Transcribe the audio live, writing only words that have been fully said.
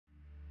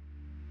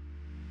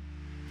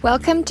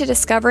Welcome to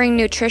Discovering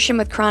Nutrition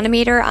with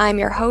Chronometer. I'm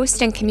your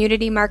host and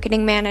community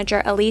marketing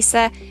manager,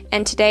 Elisa,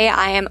 and today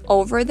I am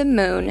over the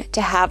moon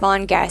to have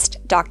on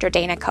guest Dr.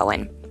 Dana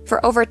Cohen.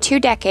 For over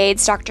 2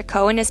 decades, Dr.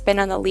 Cohen has been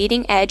on the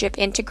leading edge of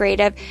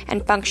integrative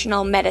and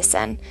functional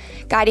medicine,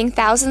 guiding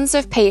thousands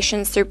of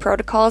patients through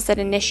protocols that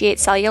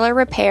initiate cellular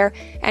repair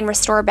and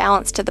restore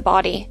balance to the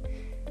body.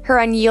 Her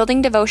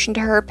unyielding devotion to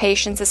her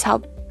patients has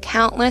helped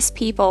countless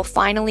people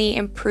finally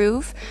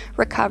improve,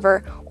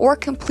 recover, or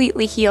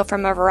completely heal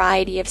from a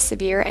variety of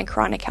severe and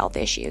chronic health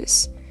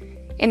issues.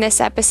 In this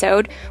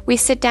episode, we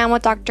sit down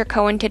with Dr.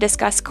 Cohen to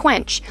discuss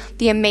Quench,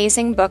 the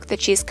amazing book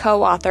that she's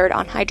co-authored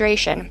on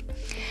hydration.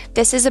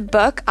 This is a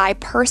book I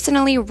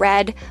personally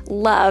read,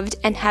 loved,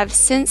 and have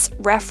since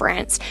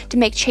referenced to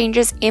make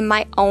changes in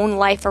my own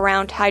life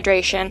around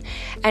hydration,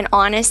 and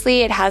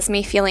honestly, it has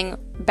me feeling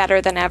better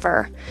than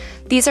ever.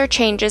 These are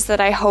changes that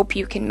I hope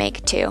you can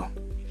make too.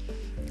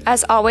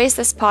 As always,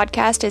 this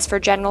podcast is for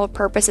general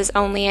purposes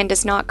only and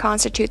does not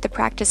constitute the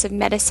practice of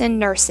medicine,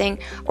 nursing,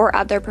 or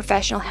other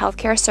professional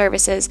healthcare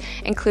services,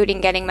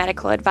 including getting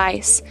medical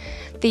advice.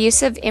 The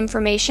use of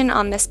information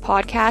on this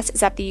podcast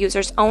is at the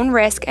user's own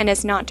risk and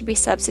is not to be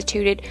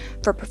substituted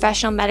for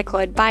professional medical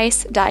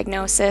advice,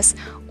 diagnosis,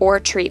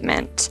 or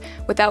treatment.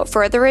 Without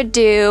further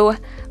ado,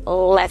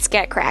 let's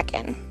get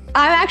cracking.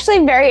 I'm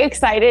actually very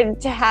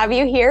excited to have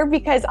you here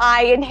because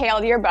I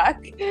inhaled your book.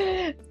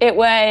 It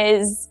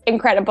was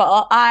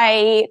incredible.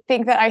 I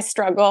think that I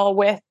struggle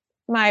with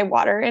my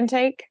water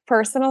intake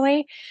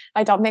personally.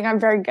 I don't think I'm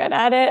very good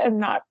at it. I'm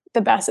not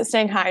the best at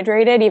staying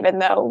hydrated, even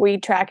though we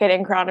track it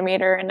in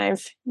Chronometer and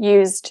I've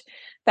used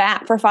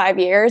that for 5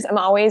 years. I'm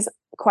always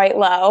quite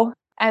low.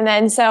 And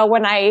then so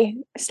when I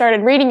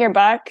started reading your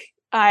book,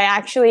 I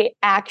actually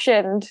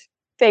actioned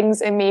things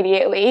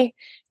immediately.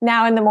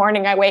 Now in the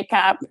morning, I wake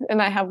up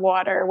and I have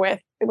water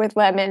with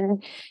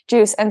lemon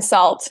juice and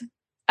salt. So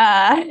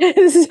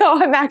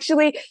I'm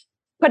actually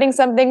putting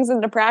some things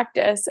into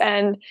practice.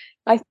 And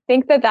I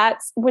think that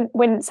that's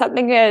when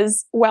something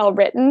is well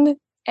written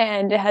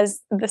and it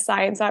has the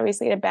science,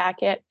 obviously, to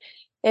back it,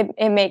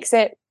 it makes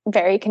it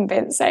very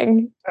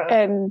convincing.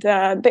 And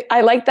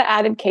I like the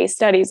added case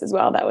studies as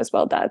well. That was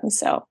well done.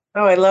 So.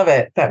 Oh, I love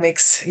it.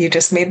 You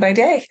just made my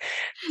day.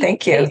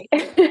 Thank you.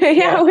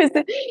 Yeah,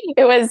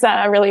 it was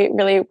really,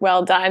 really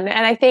well done.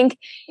 And I think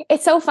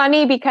it's so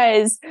funny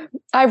because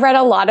I've read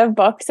a lot of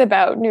books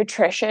about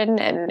nutrition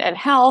and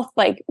health.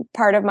 Like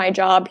part of my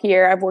job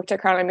here, I've worked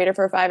at Chronometer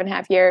for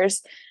 5.5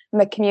 years.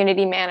 I'm a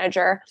community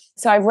manager.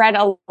 So I've read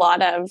a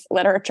lot of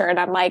literature and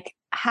I'm like,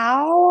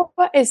 how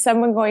is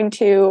someone going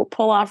to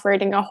pull off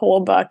writing a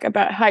whole book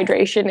about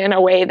hydration in a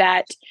way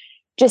that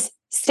just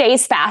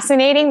stays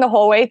fascinating the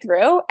whole way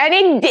through? And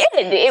it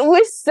did. It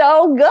was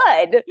so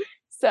good.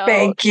 So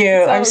thank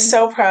you. I'm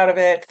so proud of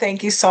it.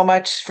 Thank you so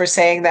much for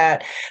saying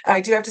that.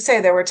 I do have to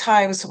say there were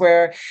times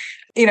where,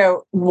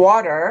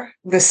 water,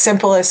 the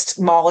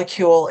simplest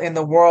molecule in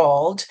the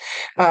world,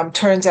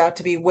 turns out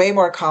to be way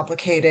more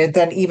complicated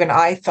than even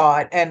I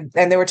thought. And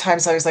there were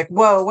times I was like,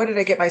 whoa, what did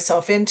I get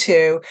myself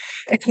into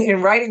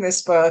in writing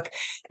this book?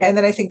 And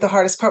then I think the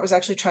hardest part was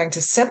actually trying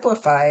to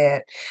simplify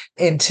it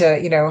into,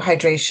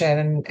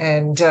 hydration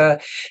and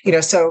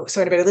so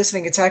anybody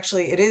listening, it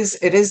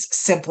is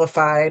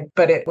simplified,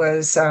 but it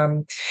was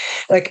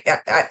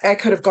I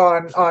could have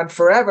gone on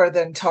forever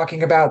then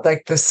talking about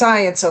like the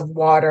science of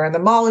water and the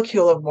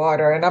molecule of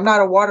water. And I'm not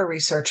a water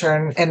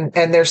researcher and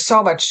there's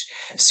so much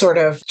sort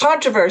of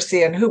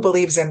controversy and who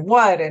believes in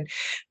what.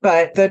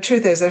 But the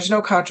truth is there's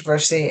no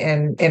controversy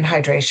in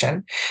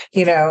hydration,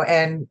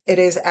 and it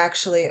is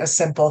actually a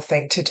simple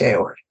thing to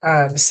do.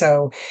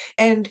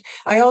 And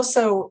I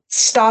also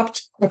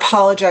stopped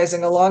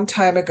apologizing a long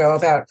time ago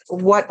about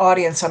what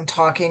audience I'm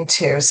talking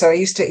to. So I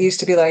used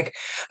to be like,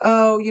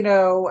 oh,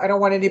 I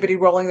don't want anybody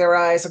rolling their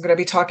eyes. I'm going to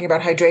be talking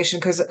about hydration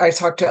because I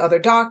talk to other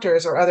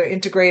doctors or other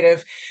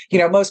integrative,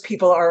 most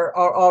people are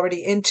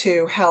already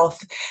into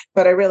health,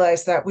 but I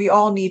realized that we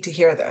all need to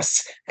hear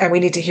this and we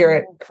need to hear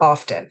it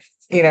often,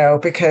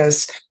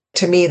 because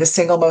to me, the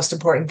single most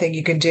important thing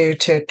you can do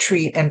to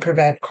treat and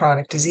prevent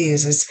chronic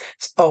disease is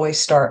always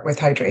start with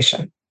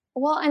hydration.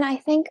 Well, and I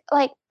think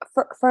like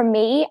for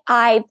me,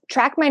 I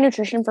track my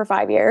nutrition for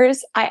 5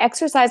 years. I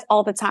exercise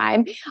all the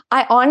time.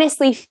 I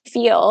honestly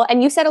feel,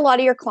 and you said a lot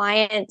of your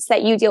clients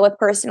that you deal with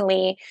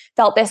personally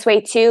felt this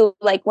way too.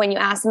 Like when you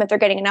ask them if they're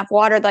getting enough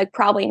water, like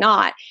probably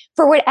not.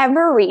 For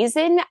whatever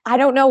reason, I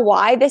don't know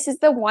why, this is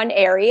the one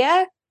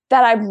area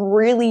that I've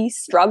really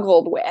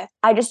struggled with.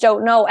 I just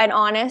don't know. And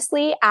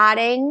honestly,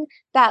 adding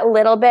that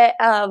little bit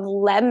of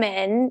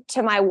lemon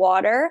to my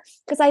water,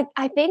 because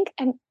I think,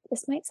 and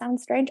this might sound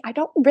strange, I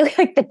don't really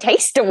like the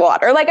taste of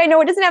water. Like I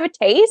know it doesn't have a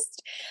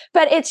taste,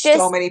 but it's just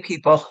so many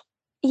people.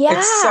 Yeah.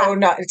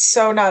 It's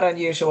so not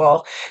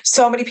unusual.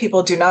 So many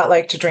people do not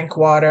like to drink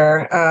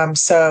water.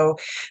 So,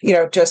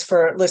 just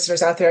for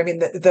listeners out there, I mean,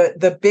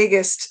 the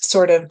biggest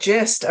sort of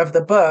gist of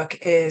the book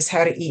is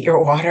how to eat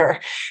your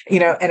water,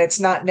 and it's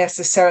not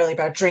necessarily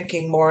about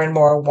drinking more and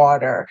more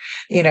water,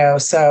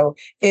 so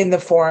in the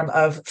form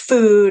of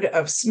food,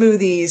 of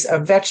smoothies,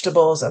 of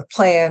vegetables, of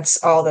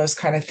plants, all those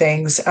kind of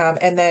things.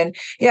 And then,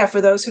 yeah,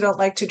 for those who don't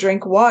like to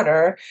drink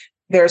water,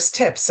 there's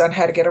tips on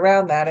how to get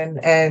around that,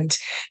 and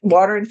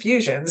water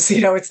infusions,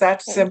 it's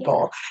that Thank you.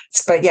 simple.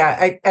 But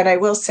yeah, I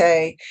will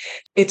say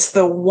it's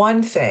the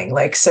one thing,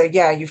 like, so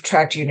yeah, you've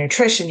tracked your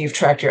nutrition, you've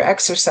tracked your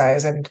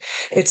exercise, and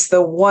it's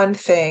the one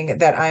thing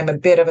that I'm a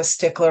bit of a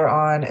stickler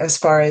on as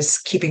far as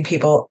keeping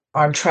people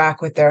on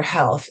track with their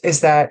health is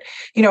that,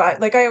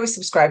 I always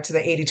subscribe to the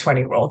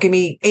 80-20 rule. Give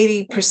me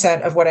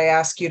 80% of what I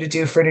ask you to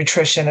do for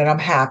nutrition and I'm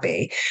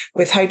happy.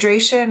 With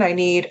hydration, I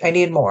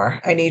need more.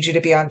 I need you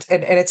to be on,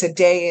 and it's a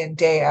day in,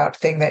 day out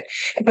thing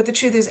but the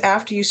truth is,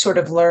 after you sort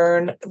of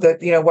learn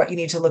what you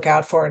need to look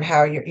out for and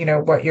how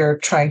what you're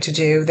trying to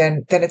do,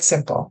 then it's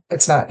simple.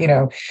 It's not,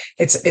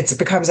 it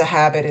becomes a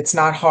habit. It's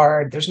not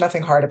hard. There's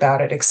nothing hard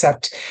about it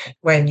except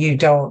when you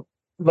don't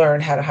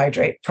learn how to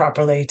hydrate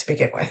properly to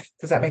begin with.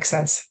 Does that make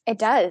sense? It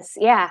does.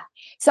 Yeah.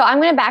 So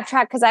I'm going to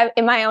backtrack because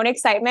in my own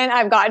excitement,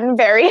 I've gotten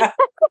very,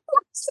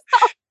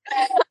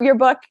 your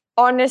book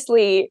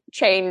honestly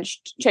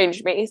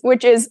changed me,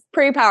 which is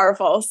pretty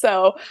powerful.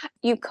 So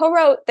you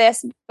co-wrote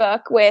this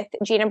book with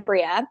Gina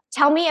Bria.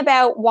 Tell me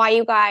about why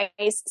you guys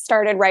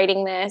started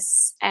writing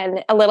this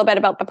and a little bit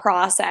about the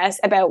process,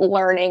 about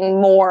learning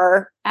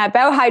more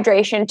about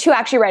hydration to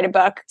actually write a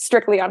book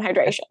strictly on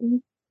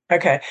hydration.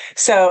 Okay.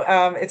 So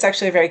it's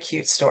actually a very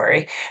cute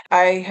story.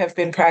 I have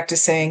been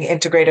practicing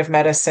integrative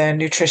medicine,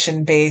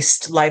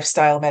 nutrition-based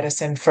lifestyle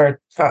medicine for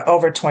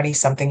over 20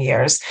 something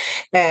years.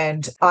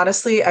 And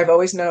honestly, I've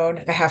always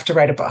known I have to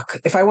write a book.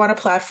 If I want a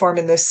platform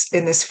in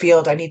this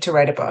field, I need to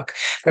write a book.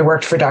 I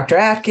worked for Dr.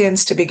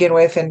 Atkins to begin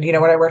with. And,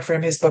 when I worked for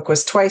him, his book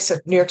was twice a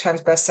New York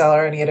Times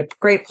bestseller and he had a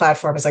great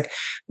platform. It's like,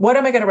 what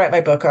am I going to write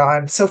my book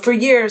on? So for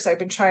years, I've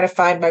been trying to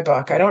find my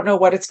book. I don't know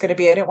what it's going to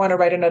be. I didn't want to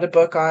write another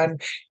book on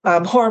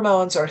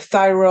hormones or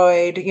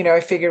thyroid. I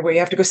figured, well, you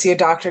have to go see a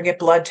doctor and get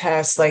blood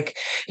tests. Like,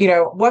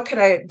 what could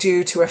I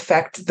do to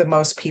affect the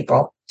most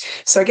people?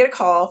 So I get a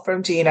call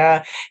from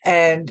Gina,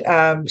 and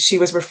she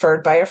was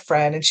referred by a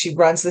friend, and she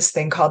runs this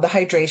thing called the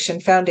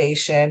Hydration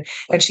Foundation.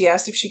 And she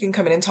asked if she can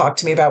come in and talk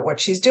to me about what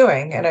she's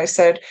doing. And I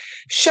said,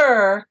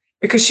 sure,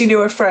 because she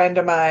knew a friend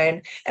of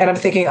mine. And I'm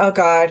thinking, oh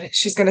God,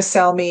 she's going to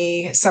sell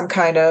me some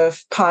kind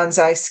of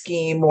Ponzi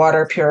scheme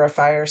water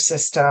purifier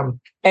system.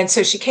 And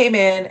so she came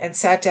in and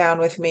sat down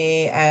with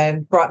me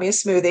and brought me a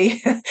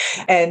smoothie.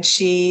 And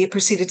she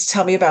proceeded to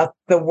tell me about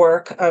the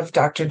work of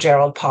Dr.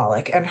 Gerald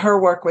Pollack and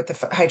her work with the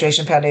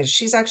Hydration Foundation.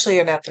 She's actually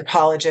an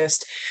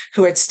anthropologist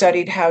who had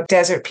studied how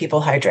desert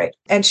people hydrate.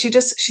 And she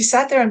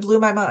sat there and blew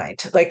my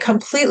mind, like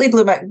completely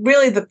blew my,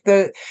 really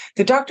the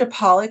Dr.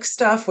 Pollack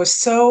stuff was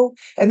so,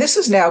 and this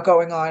was now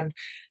going on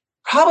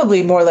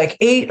probably more like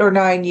 8 or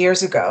 9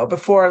 years ago,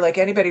 before like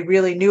anybody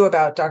really knew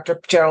about Dr.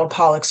 Gerald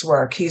Pollack's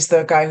work. He's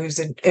the guy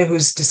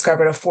who's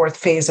discovered a fourth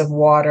phase of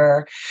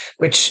water,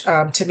 which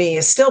to me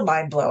is still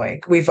mind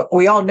blowing.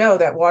 We all know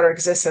that water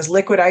exists as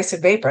liquid, ice,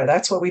 and vapor.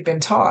 That's what we've been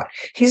taught.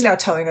 He's now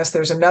telling us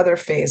there's another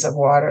phase of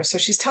water. So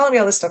she's telling me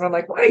all this stuff. And I'm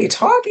like, what are you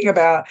talking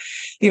about?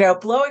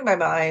 Blowing my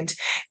mind.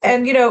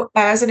 And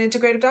as an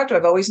integrative doctor,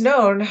 I've always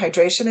known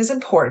hydration is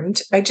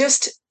important. I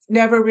just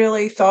never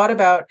really thought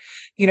about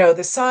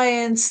the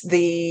science,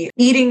 the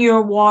eating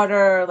your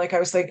water. Like I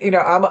was like,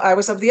 I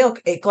was of the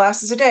ilk, 8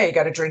 glasses a day. You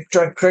got to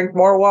drink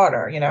more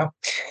water,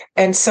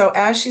 And so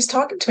as she's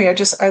talking to me,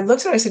 I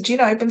looked at her, I said,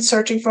 Gina, I've been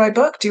searching for my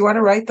book. Do you want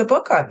to write the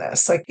book on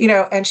this? Like,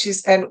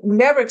 and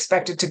never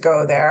expected to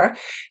go there.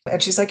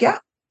 And she's like, yeah.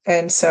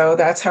 And so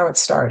that's how it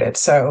started.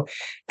 So,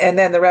 and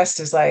then the rest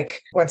is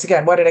like, once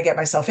again, what did I get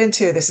myself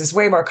into? This is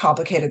way more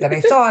complicated than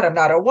I thought. I'm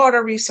not a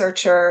water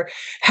researcher.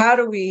 How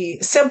do we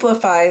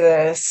simplify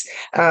this?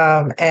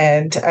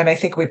 And I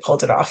think we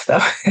pulled it off though.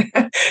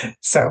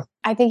 So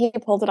I think you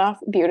pulled it off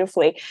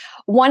beautifully.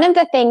 One of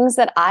the things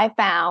that I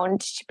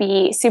found to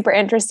be super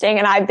interesting,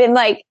 and I've been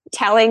like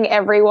telling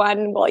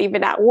everyone, well,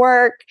 even at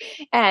work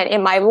and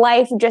in my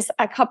life, just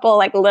a couple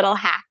like little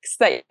hacks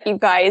that you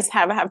guys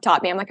have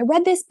taught me. I'm like, I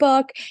read this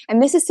book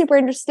and this is super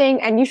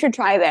interesting and you should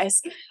try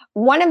this.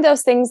 One of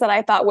those things that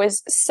I thought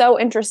was so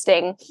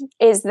interesting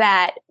is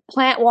that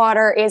plant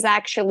water is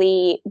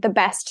actually the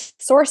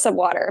best source of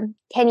water.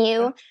 Can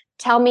you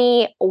tell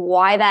me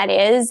why that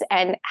is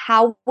and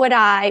how would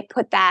I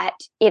put that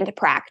into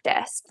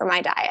practice for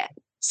my diet?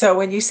 So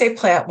when you say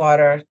plant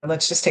water,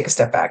 let's just take a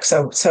step back.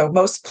 So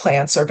most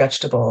plants or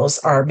vegetables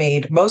are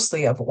made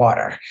mostly of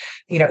water,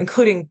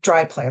 including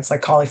dry plants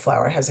like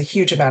cauliflower has a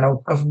huge amount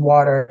of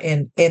water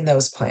in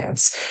those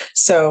plants.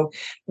 So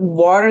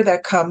water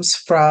that comes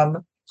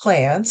from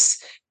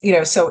plants,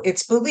 so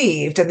it's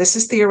believed, and this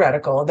is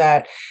theoretical,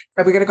 that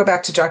we're going to go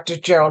back to Dr.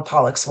 Gerald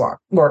Pollack's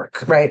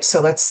work, right?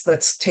 So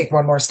let's take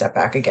one more step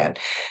back again.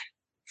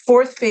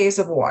 fourth phase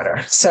of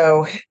water.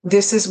 So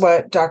this is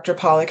what Dr.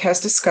 Pollack has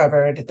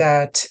discovered,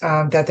 that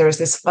that there's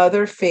this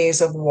other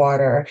phase of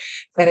water,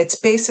 and it's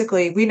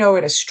basically, we know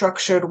it as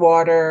structured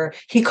water.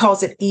 He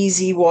calls it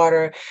easy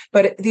water,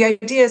 but the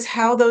idea is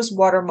how those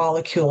water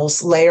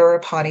molecules layer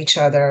upon each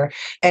other,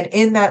 and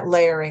in that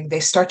layering, they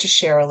start to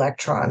share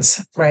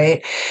electrons,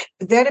 right?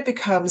 Then it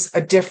becomes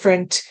a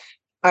different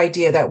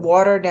idea that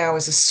water now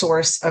is a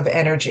source of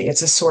energy.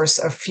 It's a source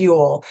of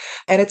fuel.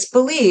 And it's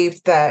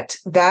believed that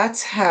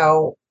that's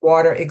how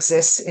water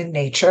exists in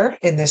nature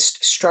in this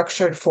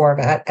structured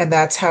format. And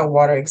that's how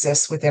water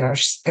exists within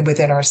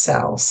our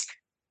cells.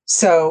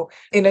 So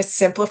in a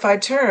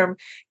simplified term,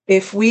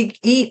 if we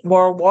eat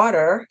more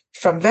water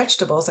from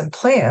vegetables and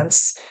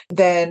plants,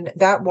 then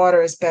that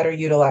water is better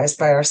utilized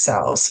by our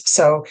cells.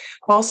 So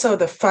also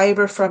the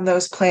fiber from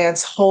those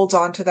plants holds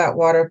on to that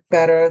water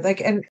better.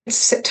 And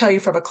tell you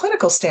from a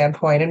clinical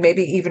standpoint, and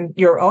maybe even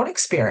your own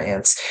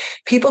experience,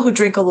 people who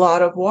drink a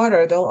lot of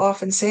water, they'll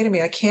often say to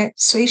me, I can't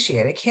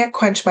satiate, I can't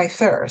quench my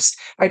thirst.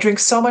 I drink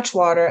so much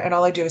water and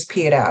all I do is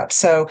pee it out.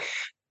 So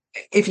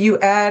if you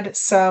add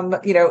some,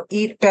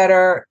 eat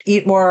better,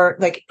 eat more,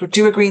 like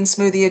do a green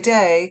smoothie a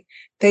day,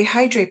 they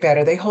hydrate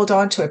better. They hold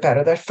on to it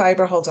better. Their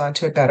fiber holds on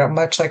to it better,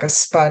 much like a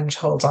sponge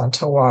holds on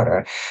to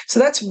water. So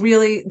that's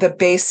really the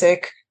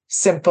basic,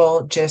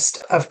 simple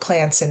gist of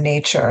plants and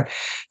nature.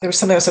 There was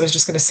something else I was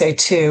just going to say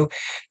too.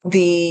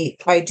 The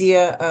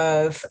idea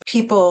of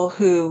people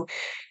who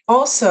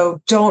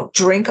also don't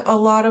drink a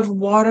lot of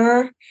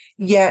water,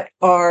 yet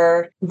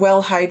are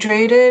well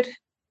hydrated.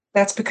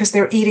 That's because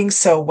they're eating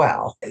so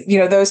well.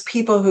 Those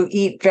people who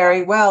eat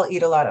very well,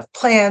 eat a lot of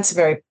plants,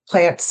 very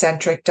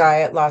plant-centric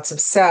diet, lots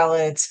of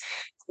salads,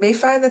 may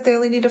find that they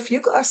only need a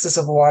few glasses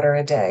of water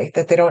a day,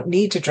 that they don't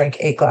need to drink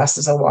 8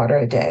 glasses of water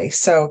a day.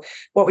 So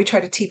what we try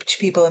to teach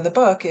people in the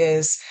book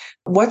is,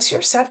 what's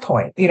your set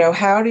point?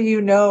 How do you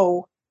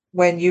know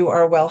when you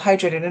are well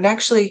hydrated? And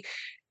actually,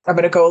 I'm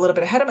going to go a little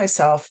bit ahead of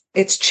myself.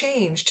 It's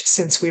changed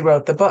since we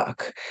wrote the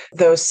book,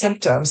 those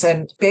symptoms.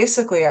 And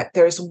basically,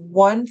 there's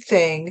one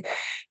thing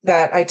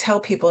that I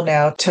tell people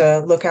now to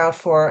look out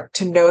for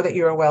to know that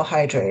you're well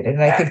hydrated.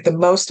 And I think the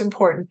most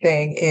important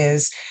thing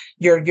is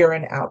your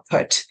urine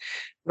output,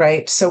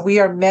 right? So we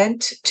are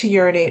meant to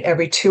urinate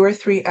every 2 or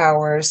 3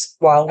 hours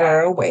while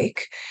we're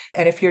awake.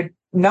 And if you're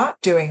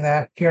not doing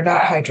that, you're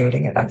not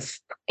hydrating enough.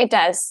 It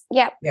does.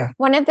 Yep. Yeah.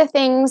 One of the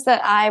things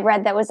that I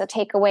read that was a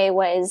takeaway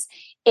was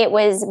it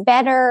was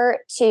better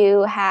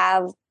to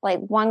have like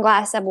 1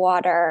 glass of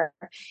water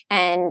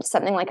and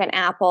something like an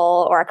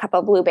apple or a cup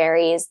of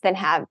blueberries than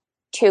have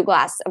 2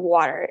 glasses of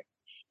water.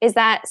 Is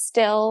that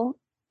still,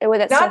 would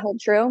that still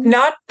hold true?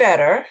 Not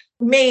better.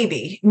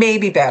 Maybe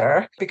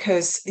better,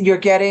 because you're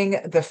getting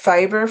the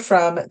fiber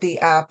from the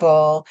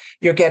apple,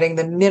 you're getting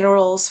the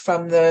minerals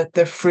from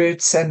the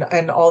fruits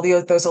and all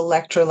those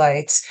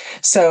electrolytes.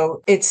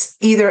 So it's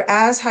either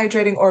as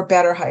hydrating or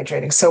better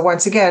hydrating. So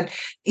once again,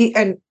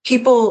 and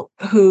people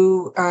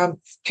who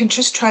can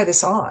just try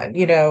this on,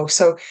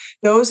 so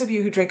those of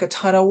you who drink a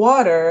ton of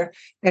water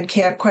and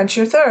can't quench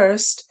your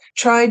thirst,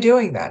 try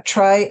doing that.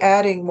 Try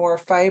adding more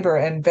fiber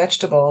and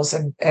vegetables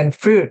and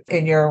fruit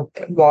in your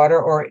water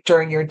or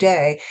during your day,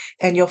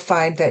 and you'll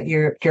find that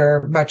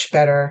you're much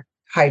better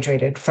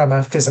hydrated from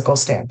a physical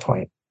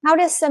standpoint. How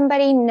does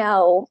somebody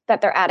know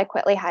that they're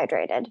adequately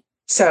hydrated?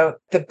 So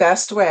the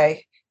best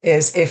way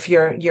is if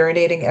you're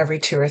urinating every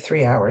 2 or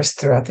 3 hours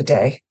throughout the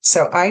day.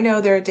 So I know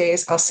there are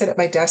days I'll sit at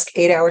my desk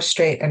 8 hours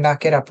straight and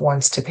not get up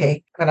once to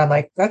pee. And I'm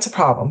like, that's a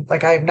problem.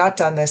 Like, I have not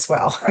done this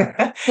well.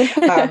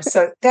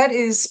 So that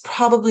is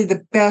probably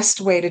the best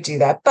way to do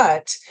that.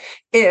 But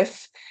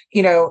if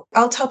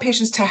I'll tell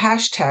patients to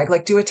hashtag,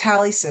 like do a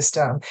tally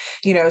system,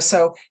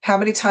 so how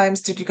many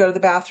times did you go to the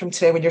bathroom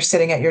today when you're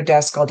sitting at your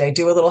desk all day?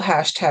 Do a little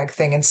hashtag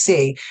thing and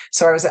see.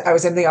 So I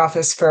was in the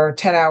office for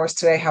 10 hours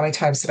today. How many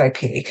times did I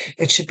pee?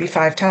 It should be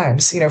 5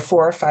 times,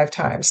 4 or 5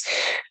 times.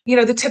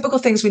 The typical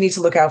things we need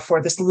to look out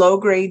for, this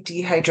low-grade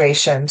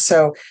dehydration.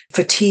 So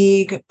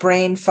fatigue,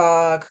 brain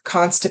fog,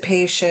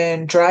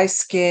 constipation, dry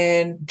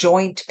skin,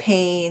 joint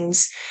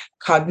pains,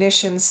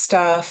 cognition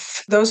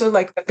stuff. Those are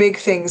like the big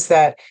things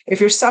that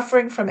if you're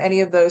suffering from any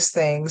of those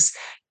things,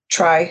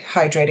 try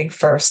hydrating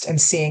first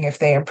and seeing if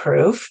they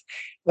improve.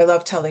 I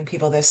love telling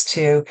people this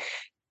too.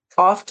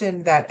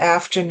 Often that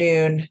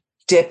afternoon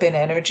dip in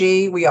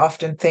energy, we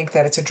often think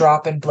that it's a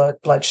drop in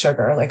blood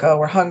sugar, like, oh,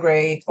 we're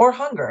hungry, or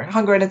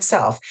hunger in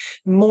itself.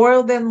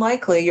 More than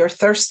likely you're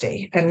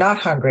thirsty and not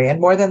hungry. And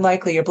more than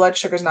likely your blood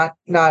sugar's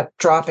not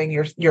dropping,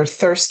 you're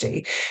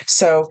thirsty.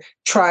 So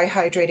try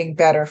hydrating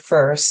better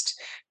first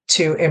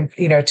to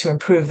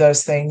improve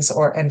those things,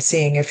 and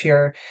seeing if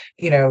your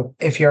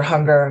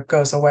hunger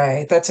goes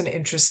away. That's an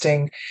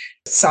interesting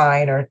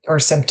sign or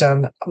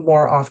symptom,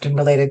 more often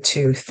related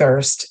to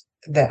thirst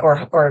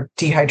or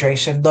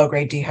dehydration,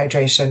 low-grade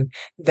dehydration,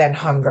 than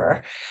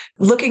hunger.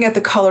 Looking at the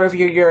color of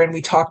your urine,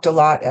 we talked a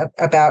lot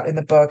about in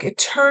the book. It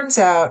turns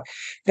out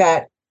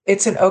that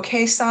it's an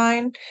okay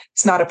sign.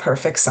 It's not a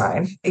perfect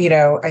sign.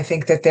 I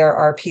think that there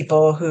are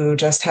people who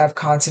just have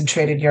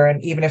concentrated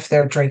urine, even if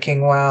they're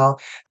drinking well.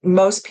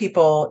 most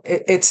people,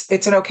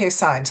 it's an okay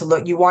sign to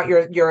look. You want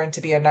your urine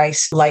to be a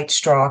nice light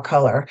straw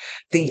color.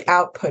 The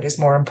output is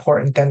more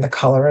important than the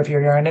color of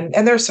your urine.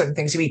 And there are certain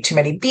things, you eat too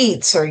many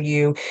beets or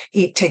you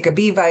take a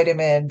B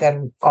vitamin,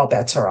 then all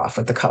bets are off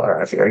with the color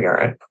of your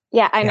urine.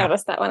 Yeah, I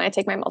noticed that when I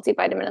take my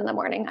multivitamin in the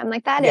morning. I'm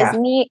like, that Yeah.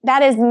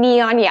 is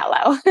neon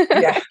yellow.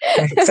 Yeah,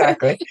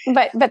 exactly.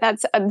 But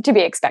that's to be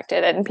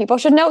expected, and people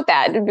should note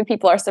that.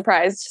 People are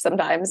surprised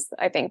sometimes.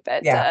 I think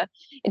that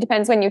it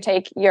depends when you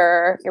take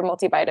your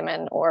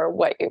multivitamin or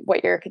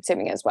what you're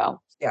consuming as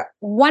well. Yeah.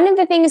 One of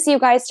the things you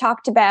guys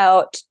talked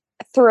about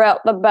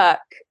throughout the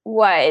book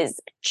was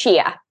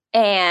chia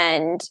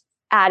and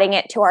adding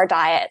it to our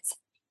diets.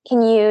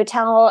 Can you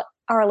tell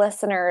our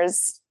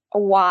listeners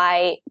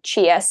why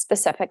chia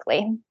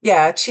specifically?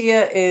 Yeah,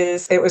 chia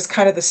it was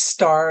kind of the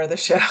star of the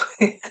show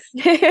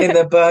in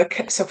the book.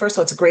 So first of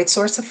all, it's a great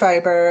source of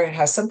fiber. It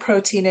has some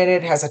protein in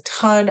it. It has a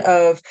ton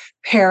of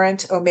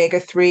parent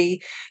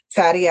omega-3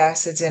 fatty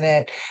acids in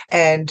it.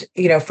 And,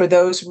 for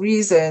those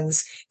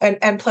reasons,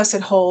 and plus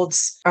it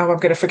holds, I'm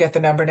going to forget the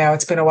number now.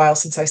 It's been a while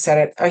since I said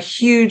it, a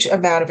huge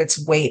amount of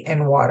its weight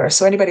in water.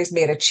 So anybody's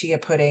made a chia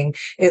pudding,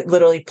 it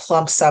literally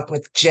plumps up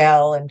with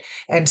gel.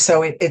 And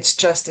so it's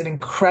just an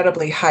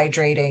incredibly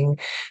hydrating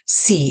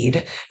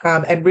seed,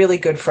 and really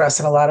good for us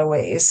in a lot of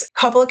ways. A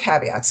couple of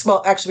caveats.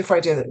 Well, actually, before I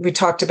do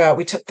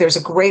that, there's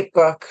a great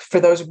book for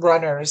those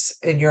runners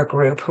in your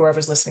group,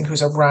 whoever's listening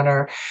who's a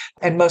runner,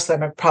 and most of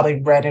them have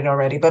probably read it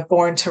already, but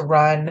Born to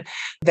Run,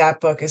 that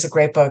book is a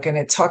great book. And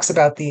it talks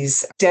about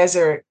these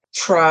desert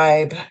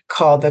tribe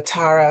called the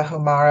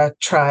Tarahumara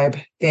tribe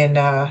in,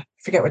 I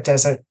forget what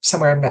desert,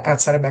 somewhere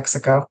outside of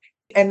Mexico.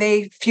 And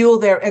they fuel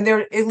they're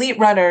elite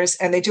runners,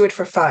 and they do it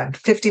for fun,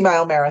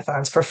 50-mile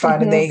marathons for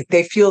fun. Mm-hmm. And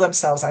they fuel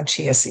themselves on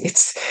chia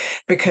seeds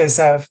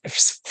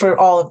for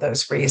all of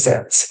those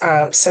reasons.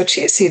 So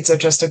chia seeds are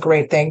just a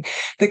great thing.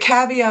 The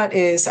caveat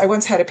is, I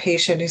once had a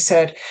patient who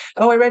said,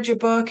 "Oh, I read your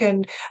book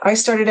and I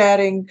started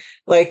adding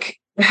like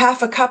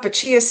half a cup of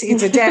chia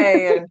seeds a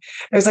day." And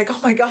I was like, oh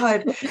my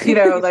God,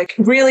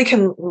 really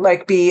can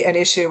be an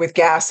issue with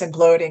gas and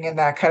bloating and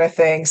that kind of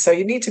thing. So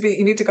you need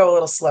to go a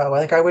little slow.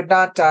 Like, I would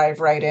not dive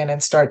right in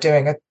and start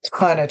doing a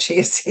ton of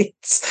chia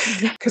seeds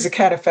because it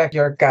can affect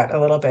your gut a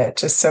little bit.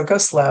 Just so go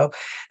slow.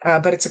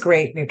 But it's a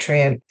great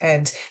nutrient.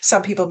 And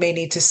some people may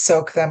need to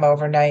soak them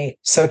overnight.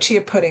 So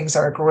chia puddings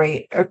are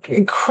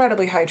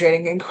incredibly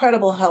hydrating,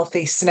 incredible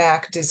healthy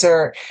snack,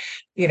 dessert.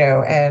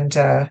 And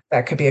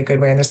that could be a good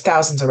way. And there's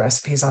thousands of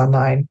recipes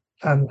online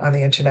on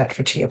the internet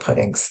for chia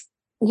puddings.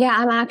 Yeah,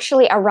 I'm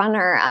actually a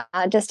runner,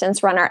 a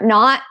distance runner,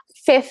 not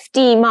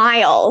 50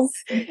 miles.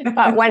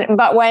 But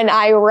when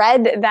I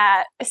read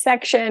that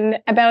section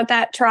about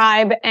that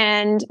tribe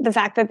and the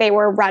fact that they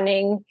were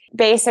running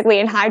basically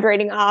and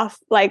hydrating off,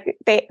 like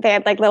they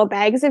had like little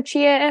bags of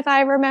chia, if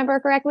I remember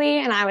correctly.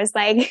 And I was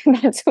like,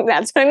 that's what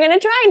I'm going to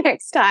try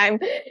next time,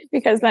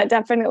 because that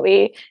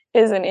definitely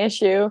is an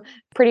issue.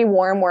 Pretty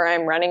warm where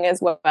I'm running as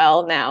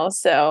well now.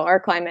 So our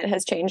climate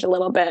has changed a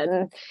little bit,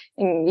 and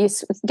you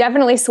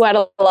definitely sweat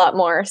a lot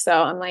more.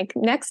 So I'm like,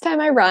 next time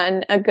I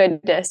run a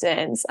good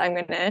distance, I'm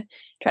going to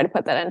try to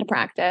put that into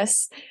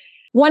practice.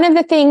 One of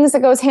the things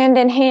that goes hand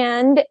in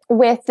hand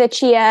with the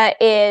chia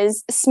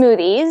is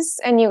smoothies.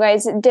 And you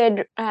guys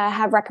did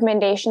have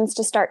recommendations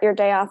to start your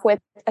day off with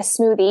a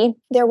smoothie.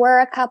 There were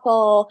a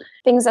couple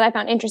things that I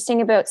found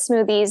interesting about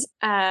smoothies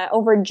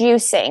over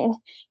juicing.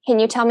 Can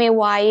you tell me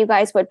why you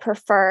guys would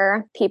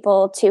prefer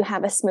people to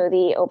have a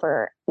smoothie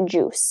over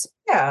juice?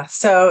 Yeah.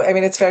 So,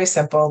 it's very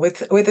simple.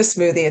 With a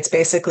smoothie, it's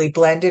basically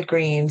blended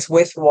greens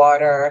with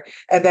water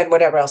and then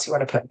whatever else you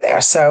want to put there.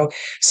 So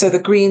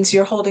the greens,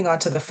 you're holding on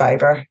to the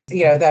fiber.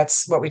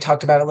 That's what we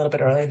talked about a little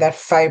bit earlier. That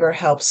fiber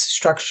helps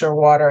structure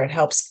water. It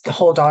helps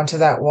hold on to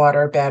that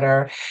water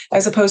better.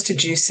 As opposed to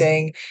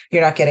juicing,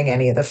 you're not getting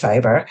any of the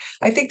fiber.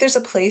 I think there's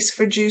a place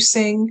for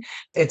juicing.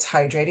 It's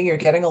hydrating. You're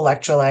getting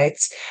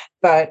electrolytes.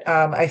 But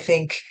I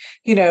think,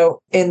 in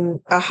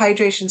a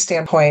hydration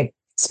standpoint,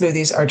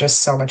 smoothies are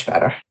just so much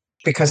better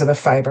because of the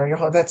fiber.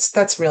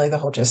 That's really the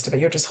whole gist of it.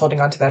 You're just holding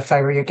on to that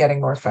fiber. You're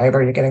getting more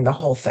fiber. You're getting the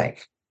whole thing.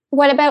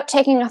 What about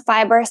taking a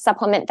fiber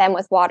supplement then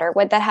with water?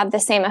 Would that have the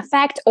same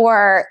effect,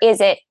 or is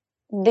it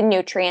the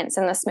nutrients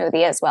in the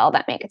smoothie as well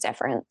that make a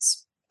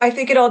difference? I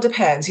think it all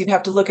depends. You'd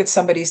have to look at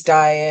somebody's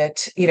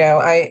diet.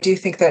 I do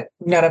think that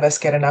none of us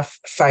get enough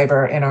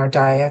fiber in our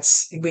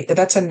diets.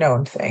 That's a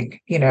known thing,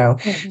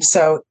 Mm-hmm.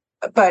 So,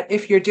 but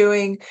if you're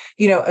doing,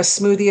 a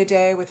smoothie a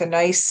day with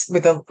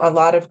a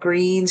lot of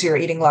greens, you're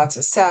eating lots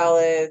of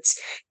salads,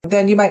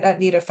 then you might not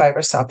need a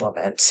fiber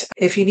supplement.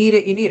 If you need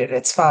it, you need it.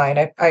 It's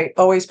fine. I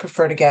always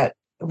prefer to get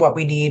what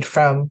we need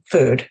from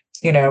food,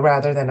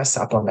 rather than a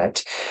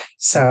supplement.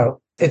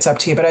 So it's up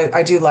to you. But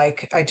I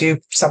do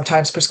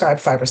sometimes prescribe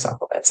fiber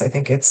supplements. I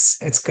think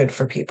it's good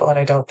for people. And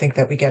I don't think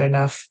that we get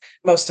enough.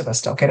 Most of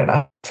us don't get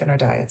enough in our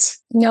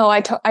diets. No, I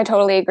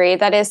totally agree.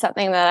 That is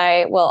something that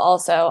I will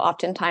also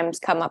oftentimes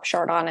come up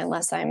short on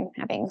unless I'm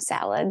having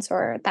salads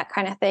or that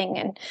kind of thing.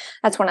 And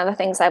that's one of the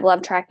things I've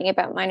loved tracking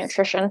about my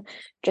nutrition.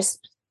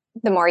 Just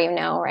the more you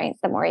know, right?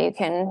 The more you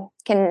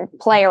can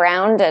play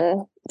around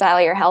and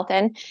dial your health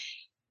in.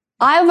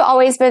 I've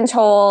always been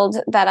told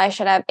that I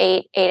should have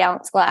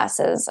 8-ounce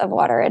glasses of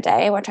water a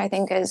day, which I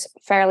think is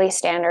fairly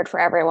standard for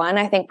everyone.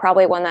 I think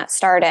probably when that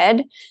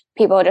started,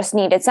 people just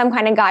needed some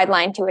kind of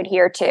guideline to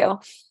adhere to.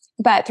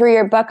 But through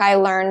your book, I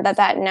learned that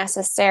that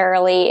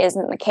necessarily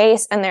isn't the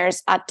case. And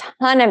there's a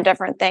ton of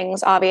different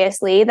things,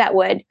 obviously, that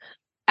would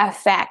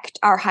affect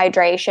our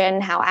hydration,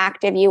 how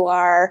active you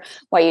are,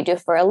 what you do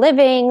for a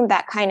living,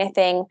 that kind of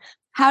thing.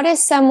 How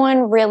does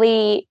someone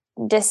really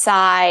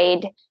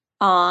decide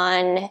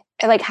on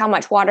like how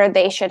much water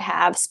they should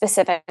have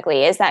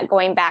specifically? Is that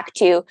going back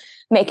to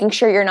making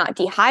sure you're not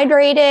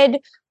dehydrated,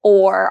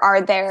 or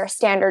are there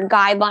standard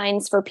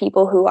guidelines for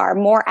people who are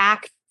more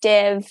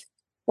active?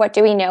 What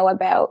do we know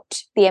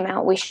about the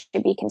amount we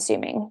should be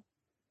consuming?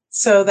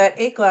 So that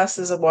 8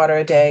 glasses of water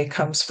a day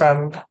comes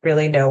from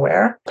really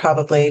nowhere.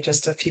 Probably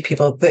just a few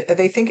people.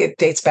 They think it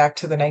dates back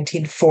to the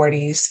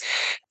 1940s,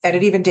 and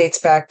it even dates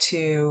back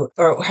to,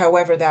 or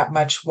however that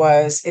much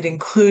was. It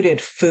included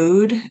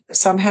food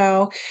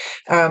somehow.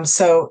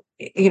 So,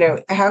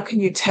 how can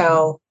you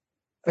tell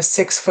a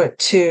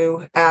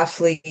 6'2"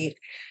 athlete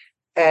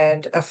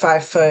and a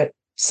 5'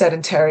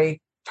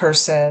 sedentary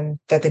person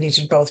that they need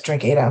to both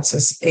drink 8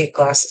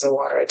 glasses of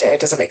water a day? It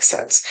doesn't make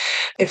sense.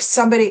 If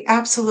somebody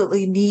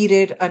absolutely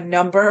needed a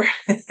number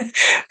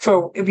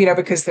for,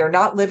 because they're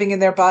not living in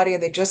their body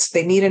and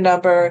they need a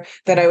number,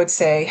 then I would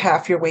say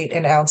half your weight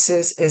in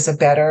ounces is a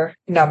better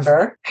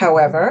number.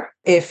 However,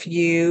 if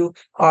you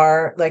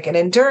are like an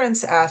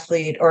endurance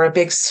athlete or a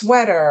big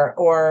sweater,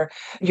 or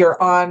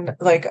you're on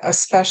like a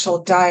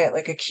special diet,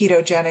 like a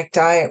ketogenic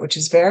diet, which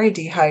is very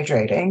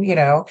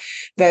dehydrating,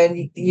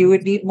 then you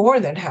would need more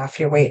than half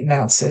your weight in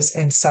ounces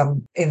in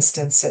some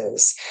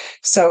instances.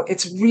 So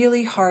it's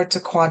really hard to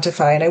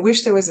quantify. And I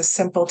wish there was a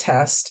simple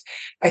test.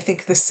 I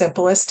think the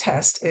simplest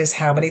test is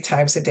how many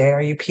times a day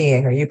are you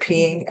peeing? Are you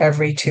peeing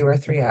every 2 or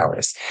 3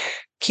 hours?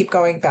 Keep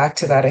going back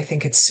to that. I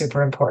think it's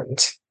super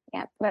important.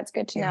 Yeah, that's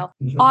good to know.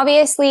 Mm-hmm.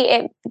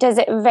 Obviously, does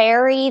it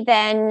vary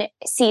then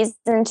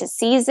season to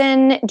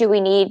season? Do we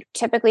need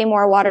typically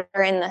more water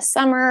in the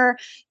summer,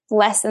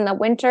 less in the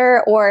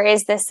winter, or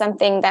is this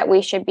something that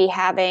we should be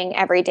having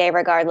every day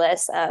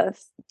regardless of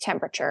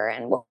temperature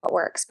and what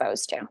we're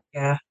exposed to?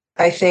 Yeah.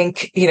 I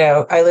think,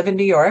 I live in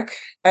New York.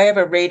 I have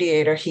a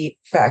radiator heat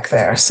back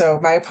there. So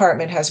my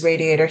apartment has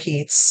radiator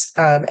heats,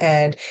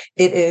 and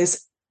it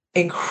is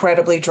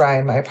incredibly dry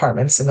in my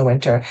apartments in the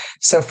winter.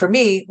 So for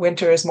me,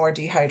 winter is more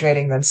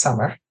dehydrating than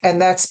summer.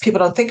 And people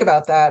don't think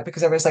about that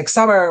because everyone's like,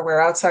 summer, we're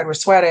outside, we're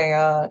sweating.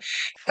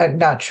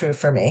 Not true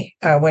for me.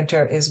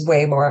 Winter is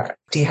way more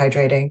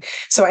dehydrating.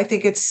 So I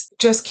think it's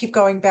just keep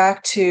going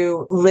back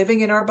to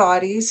living in our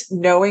bodies,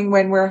 knowing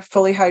when we're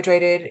fully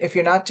hydrated. If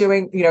you're not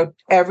doing,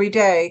 every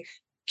day,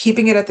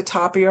 keeping it at the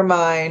top of your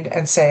mind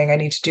and saying, I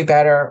need to do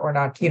better or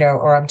not,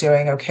 or I'm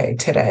doing okay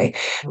today.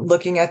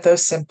 Looking at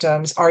those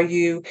symptoms. Are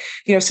you,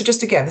 so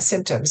just again, the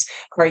symptoms.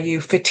 Are you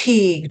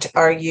fatigued?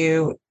 Are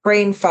you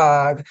brain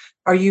fog?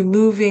 Are you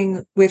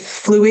moving with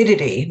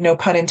fluidity? No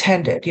pun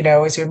intended.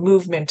 Is your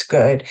movement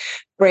good?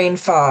 Brain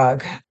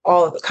fog,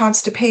 all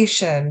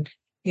constipation,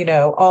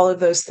 all of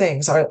those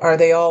things. Are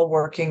they all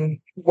working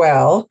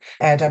well?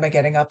 And am I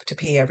getting up to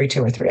pee every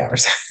 2 or 3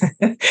 hours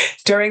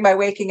during my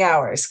waking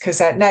hours? Because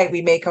at night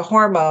we make a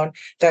hormone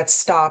that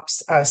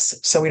stops us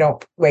so we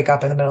don't wake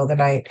up in the middle of the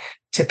night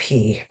to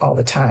pee all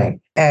the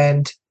time.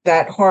 And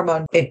that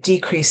hormone, it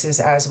decreases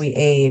as we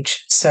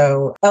age.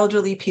 So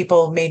elderly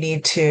people may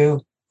need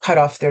to cut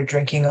off their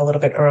drinking a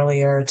little bit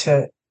earlier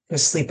because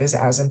sleep is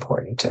as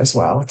important as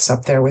well. It's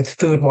up there with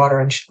food, water,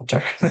 and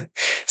shelter.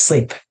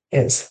 Sleep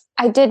is.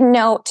 I did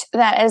note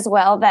that as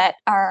well, that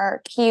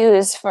our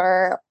cues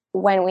for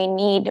when we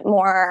need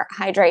more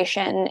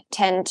hydration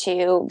tend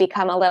to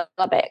become a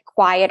little bit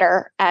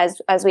quieter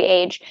as we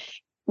age.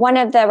 One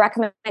of the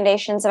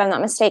recommendations, if I'm not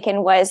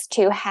mistaken, was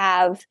to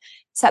have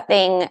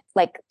something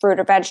like fruit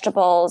or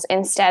vegetables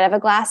instead of a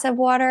glass of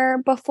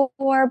water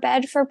before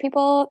bed for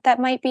people that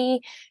might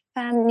be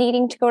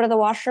needing to go to the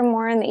washroom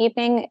more in the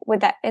evening.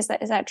 Is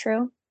that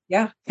true?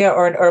 Yeah.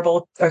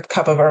 Or a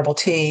cup of herbal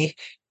tea.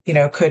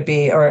 Could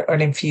be, or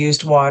an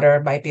infused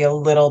water might be a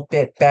little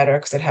bit better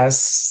because it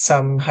has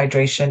some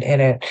hydration in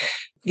it.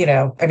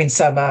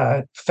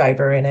 Some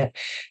fiber in it.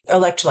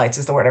 Electrolytes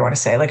is the word I want to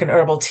say, like an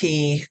herbal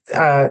tea,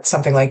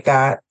 something like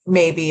that,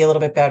 maybe a little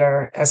bit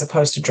better as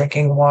opposed to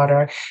drinking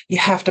water. You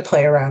have to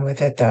play around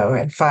with it though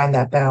and find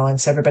that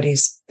balance.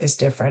 Everybody's is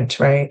different,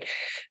 right?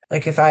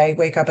 Like if I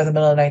wake up in the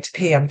middle of the night to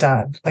pee, I'm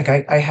done. Like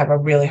I have a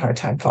really hard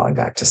time falling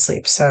back to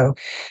sleep. So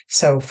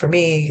for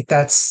me,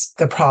 that's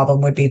the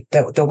problem would be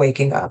the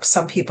waking up.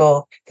 Some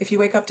people, if you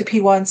wake up to pee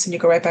once and you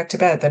go right back to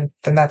bed, then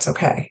that's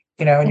okay.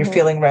 And you're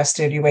feeling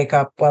rested, you wake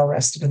up well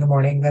rested in the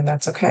morning, then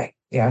that's okay.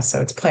 Yeah.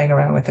 So it's playing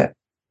around with it.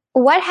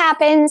 What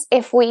happens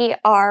if we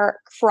are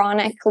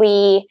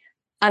chronically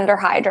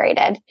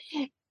underhydrated?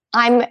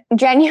 I'm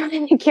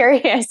genuinely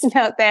curious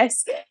about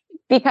this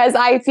because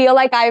I feel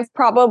like I've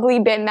probably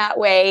been that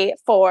way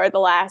for the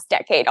last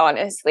decade,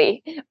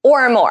 honestly,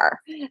 or more.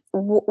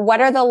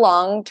 What are the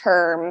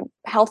long-term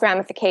health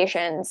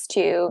ramifications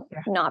to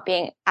not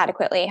being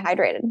adequately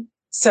hydrated?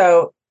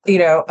 So,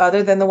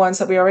 other than the ones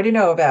that we already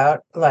know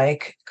about,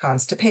 like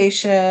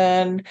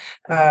constipation,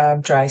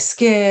 dry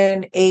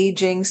skin,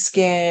 aging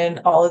skin,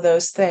 all of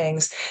those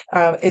things,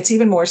 it's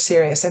even more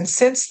serious. And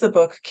since the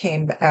book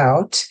came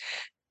out,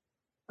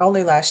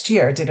 only last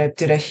year,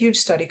 did a huge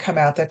study come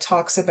out that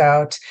talks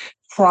about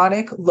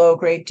chronic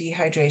low-grade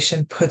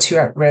dehydration puts you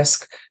at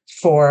risk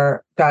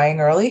for dying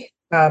early.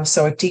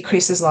 So it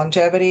decreases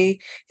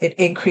longevity, it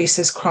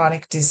increases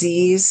chronic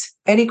disease,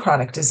 any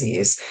chronic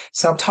disease.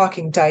 So I'm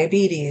talking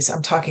diabetes,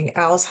 I'm talking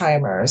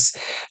Alzheimer's,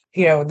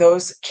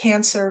 those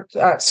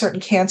certain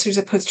cancers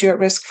it puts you at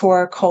risk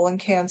for, colon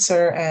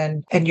cancer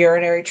and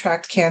urinary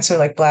tract cancer,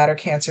 like bladder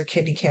cancer,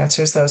 kidney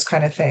cancers, those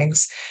kind of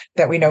things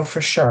that we know for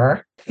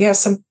sure. Yeah,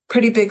 some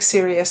pretty big,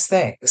 serious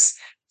things.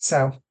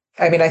 So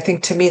I mean, I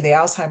think to me, the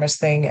Alzheimer's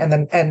thing and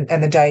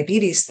the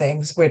diabetes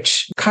things,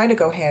 which kind of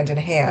go hand in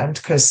hand,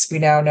 because we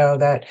now know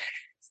that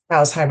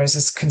Alzheimer's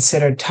is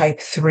considered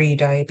type 3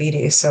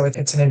 diabetes. So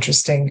it's an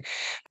interesting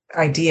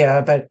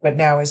idea, but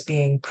now is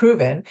being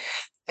proven.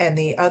 And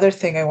the other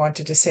thing I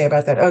wanted to say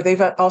about that,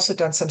 they've also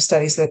done some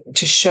studies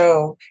to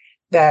show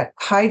that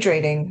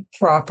hydrating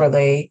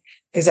properly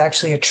is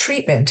actually a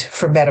treatment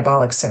for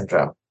metabolic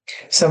syndrome.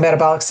 So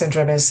metabolic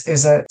syndrome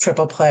is a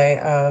triple play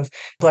of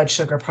blood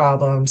sugar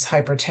problems,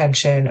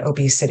 hypertension,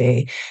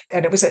 obesity.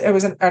 And it was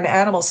an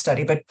animal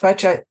study, but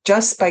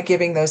just by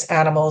giving those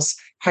animals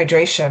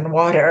hydration,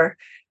 water,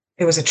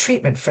 it was a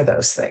treatment for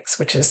those things,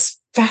 which is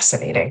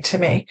fascinating to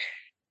me.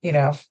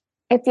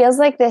 It feels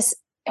like this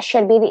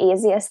should be the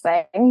easiest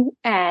thing.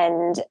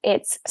 And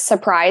it's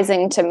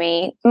surprising to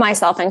me,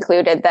 myself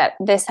included, that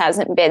this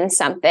hasn't been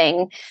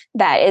something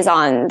that is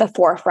on the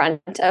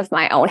forefront of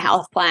my own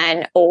health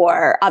plan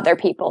or other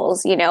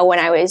people's. When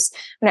I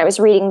was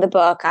reading the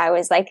book, I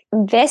was like,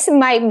 this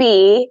might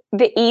be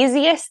the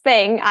easiest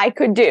thing I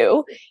could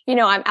do.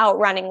 I'm out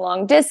running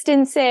long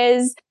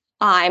distances.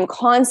 I'm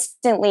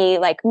constantly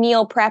like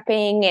meal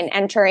prepping and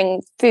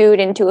entering food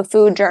into a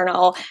food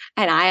journal.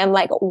 And I am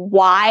like,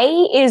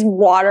 why is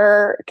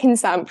water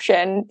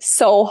consumption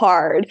so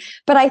hard?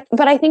 But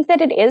I think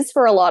that it is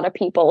for a lot of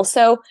people.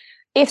 So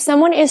if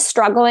someone is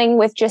struggling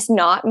with just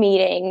not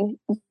meeting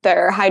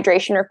their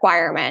hydration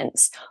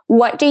requirements,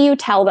 what do you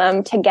tell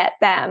them to get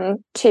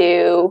them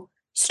to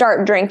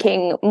start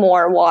drinking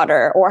more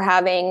water or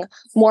having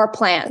more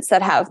plants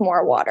that have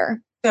more water?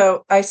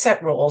 So I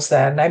set rules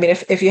then. I mean,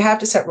 if you have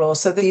to set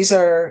rules, so these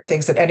are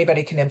things that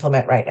anybody can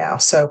implement right now.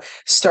 So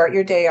start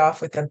your day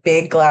off with a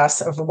big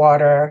glass of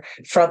water,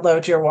 front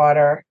load your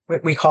water.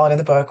 We call it in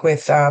the book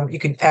with, you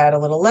could add a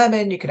little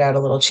lemon, you could add a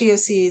little chia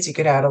seeds, you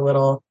could add a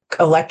little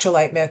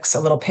electrolyte mix,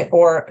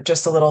 or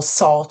just a little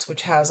salt,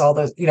 which has all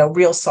the,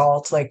 real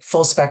salt, like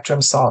full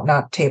spectrum salt,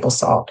 not table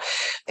salt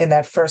in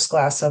that first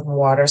glass of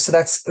water. So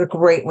that's a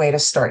great way to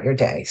start your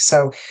day.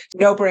 So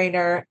no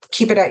brainer,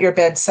 keep it at your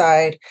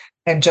bedside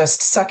and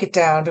just suck it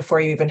down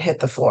before you even hit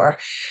the floor.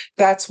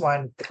 That's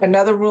one.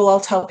 Another rule I'll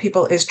tell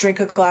people is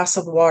drink a glass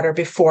of water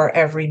before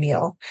every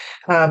meal.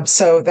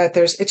 So that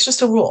it's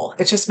just a rule.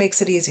 It just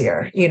makes it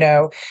easier.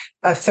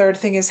 A third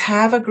thing is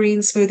have a green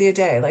smoothie a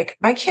day. Like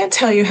I can't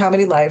tell you how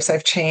many lives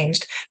I've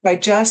changed by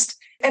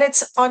and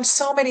it's on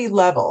so many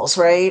levels,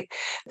 right?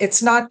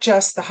 It's not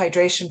just the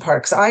hydration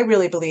part, because I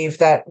really believe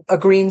that a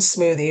green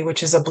smoothie,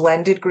 which is a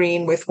blended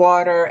green with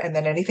water and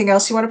then anything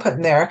else you want to put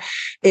in there,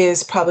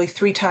 is probably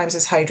 3 times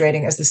as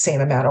hydrating as the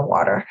same amount of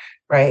water,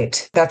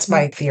 right? That's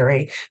my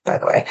theory, by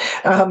the way.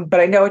 But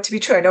I know it to be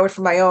true. I know it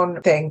from my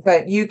own thing.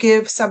 But you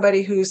give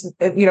somebody who's,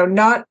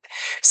 not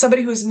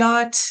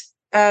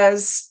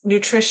as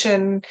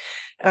nutrition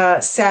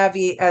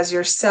savvy as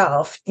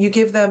yourself,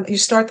 you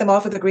start them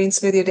off with a green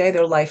smoothie a day,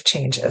 their life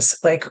changes.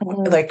 Like,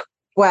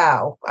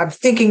 wow, I'm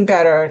thinking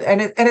better.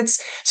 And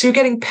it's, so you're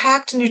getting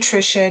packed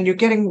nutrition, you're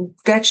getting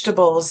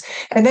vegetables,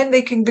 and then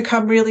they can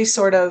become really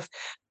sort of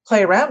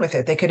play around with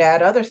it. They could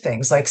add other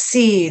things like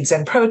seeds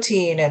and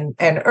protein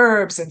and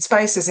herbs and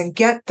spices and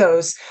get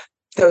those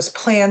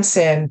plants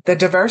in, the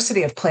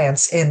diversity of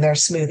plants in their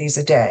smoothies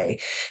a day,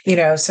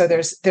 so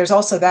there's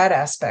also that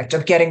aspect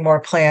of getting more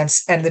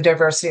plants and the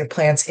diversity of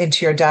plants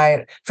into your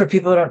diet for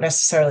people who don't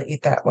necessarily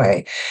eat that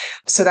way.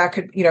 So that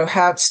could,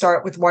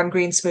 start with 1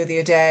 green smoothie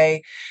a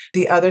day.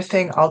 The other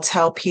thing I'll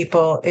tell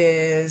people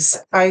is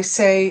I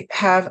say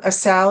have a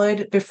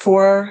salad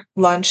before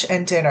lunch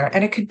and dinner.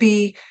 And it could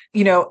be,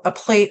 a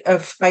plate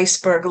of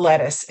iceberg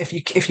lettuce if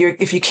you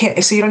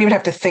can't, so you don't even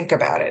have to think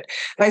about it.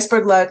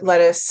 Iceberg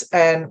lettuce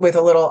and with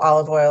a little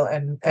olive oil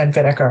and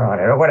vinegar on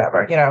it or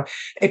whatever,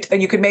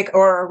 and you could make,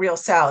 or a real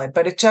salad,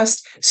 but it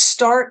just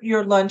start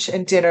your lunch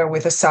and dinner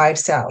with a side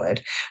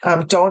salad.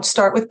 Don't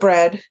start with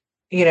bread.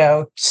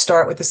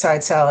 Start with the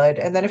side salad.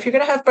 And then if you're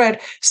going to have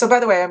bread, so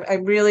by the way,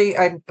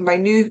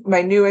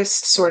 my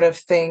newest sort of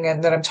thing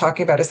and that I'm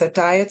talking about is that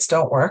diets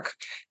don't work.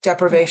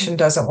 Deprivation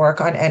doesn't work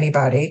on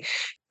anybody.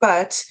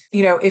 But,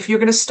 if you're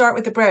going to start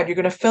with the bread, you're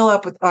going to fill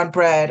up on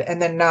bread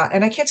and then not.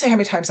 And I can't tell you how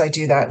many times I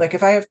do that. Like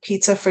if I have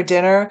pizza for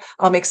dinner,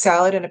 I'll make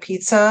salad and a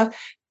pizza.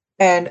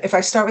 And if I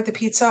start with the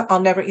pizza,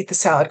 I'll never eat the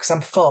salad because I'm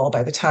full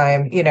by the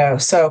time,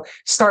 so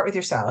start with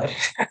your salad.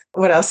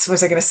 What else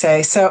was I going to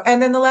say? So,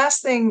 and then the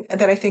last thing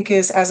that I think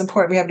is as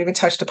important, we haven't even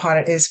touched upon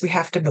it, is we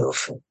have to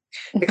move,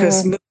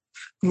 because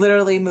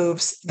literally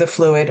moves the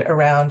fluid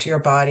around your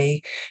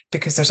body,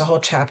 because there's a whole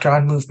chapter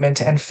on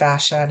movement and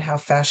fascia and how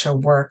fascia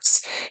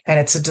works. And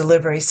it's a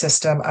delivery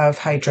system of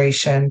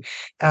hydration.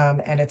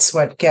 And it's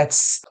what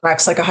acts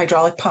like a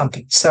hydraulic pump.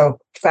 So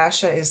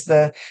fascia is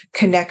the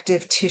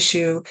connective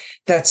tissue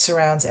that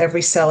surrounds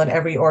every cell and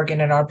every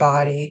organ in our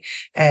body.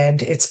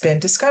 And it's been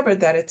discovered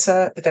that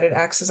that it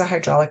acts as a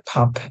hydraulic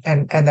pump,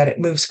 and that it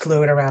moves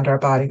fluid around our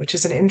body, which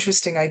is an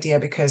interesting idea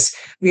because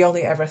we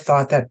only ever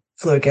thought that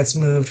fluid gets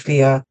moved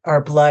via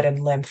our blood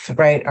and lymph,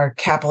 right? Our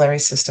capillary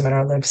system and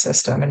our lymph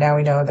system. And now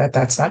we know that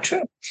that's not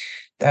true,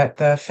 that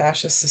the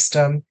fascia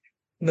system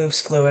moves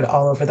fluid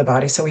all over the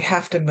body. So we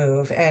have to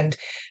move, and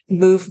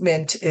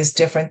movement is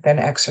different than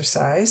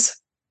exercise.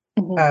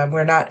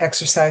 We're not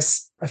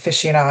exercise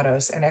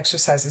aficionados, and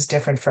exercise is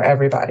different for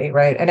everybody,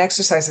 right? And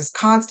exercise is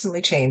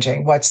constantly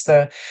changing. What's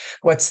the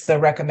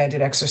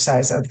recommended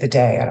exercise of the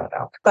day? I don't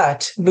know.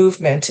 But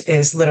movement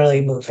is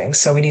literally moving.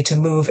 So we need to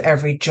move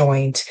every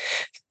joint,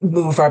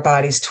 move our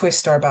bodies,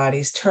 twist our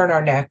bodies, turn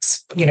our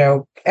necks,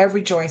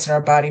 every joint in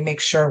our body,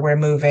 make sure we're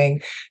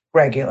moving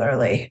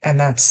regularly. And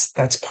that's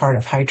part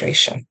of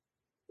hydration.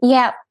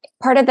 Yeah.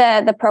 Part of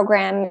the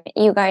program,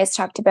 you guys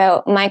talked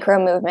about micro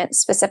movements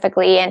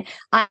specifically, and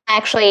I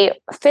actually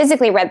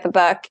physically read the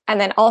book and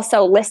then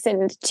also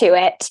listened to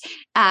it.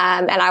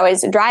 And I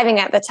was driving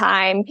at the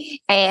time,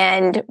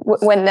 and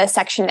when the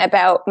section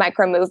about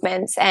micro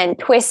movements and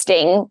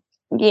twisting,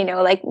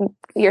 like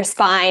your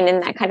spine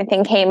and that kind of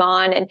thing came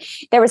on, and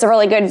there was a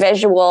really good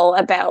visual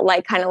about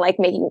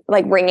making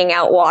bringing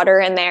out water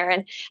in there.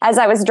 And as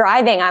I was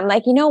driving, I'm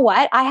like, you know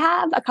what? I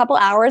have a couple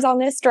hours on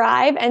this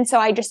drive. And so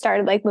I just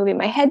started moving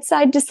my head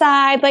side to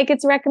side, like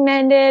it's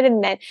recommended.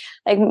 And then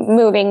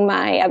moving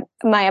my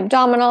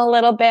abdominal a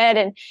little bit.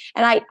 And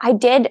I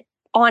did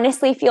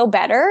honestly feel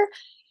better.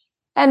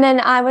 And then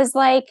I was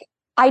like,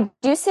 I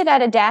do sit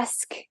at a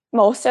desk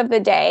most of the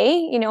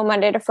day,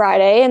 Monday to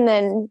Friday. And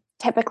then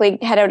typically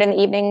head out in the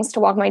evenings to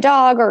walk my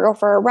dog or go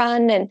for a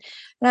run. And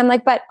I'm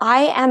like, but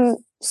I am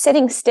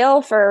sitting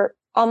still for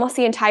almost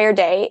the entire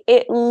day.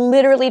 It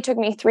literally took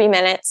me 3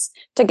 minutes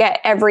to get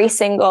every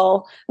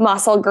single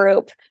muscle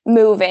group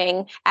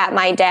moving at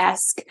my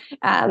desk,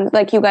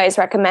 like you guys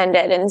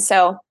recommended. And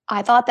so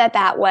I thought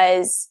that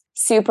was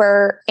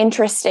super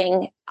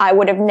interesting. I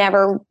would have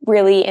never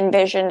really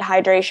envisioned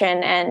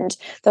hydration and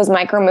those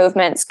micro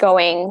movements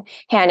going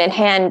hand in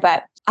hand,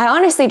 but I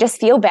honestly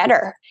just feel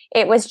better.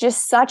 It was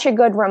just such a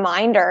good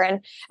reminder. And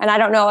I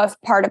don't know if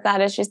part of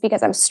that is just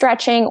because I'm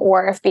stretching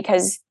or if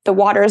because the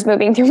water is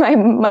moving through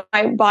my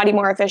body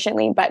more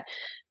efficiently. But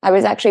I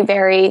was actually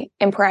very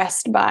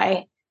impressed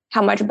by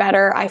how much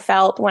better I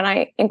felt when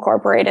I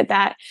incorporated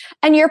that.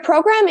 And your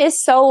program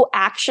is so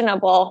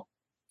actionable,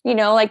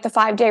 like the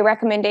 5-day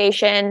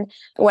recommendation.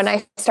 When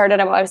I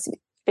started, I've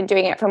been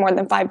doing it for more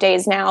than 5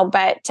 days now,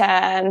 but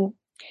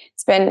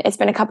it's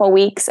been a couple of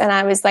weeks, and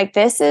I was like,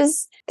 this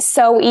is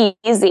so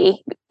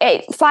easy.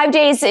 5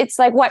 days, it's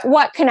like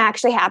what can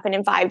actually happen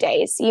in 5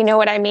 days? You know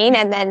what I mean?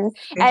 And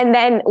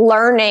then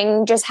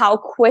learning just how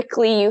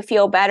quickly you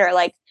feel better.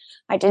 Like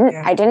I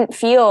didn't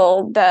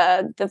feel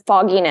the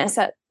fogginess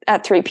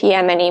at 3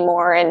 p.m.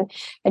 anymore, and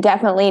I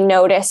definitely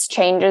noticed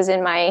changes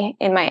in my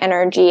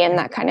energy and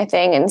that kind of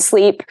thing, and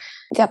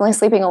definitely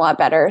sleeping a lot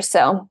better.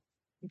 So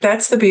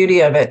that's the beauty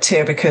of it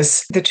too,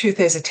 because the truth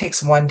is it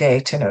takes 1 day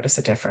to notice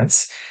a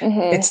difference.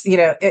 It's,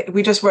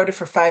 we just wrote it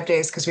for 5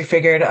 days because we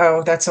figured,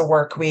 oh, that's a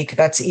work week.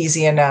 That's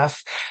easy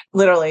enough.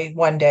 Literally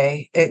 1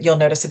 day, you'll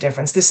notice a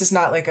difference. This is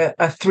not like a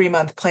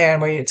 3-month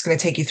plan where it's going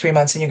to take you 3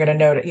 months and you're going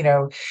to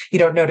notice, you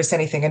don't notice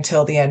anything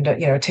until the end.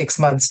 It takes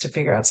months to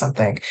figure out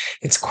something.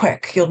 It's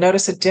quick. You'll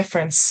notice a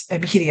difference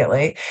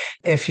immediately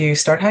if you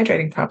start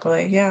hydrating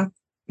properly. Yeah,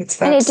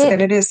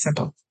 and it is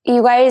simple.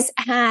 You guys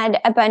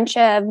had a bunch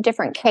of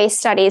different case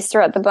studies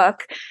throughout the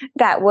book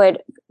that would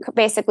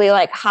basically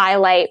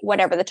highlight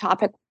whatever the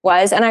topic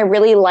was. And I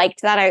really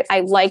liked that. I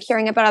like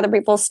hearing about other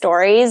people's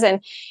stories.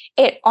 And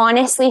it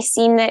honestly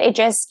seemed that it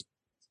just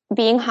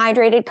being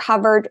hydrated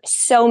covered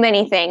so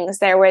many things.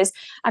 There was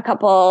a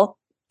couple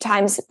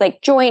times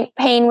joint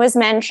pain was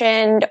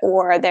mentioned,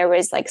 or there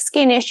was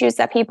skin issues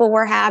that people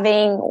were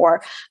having,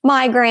 or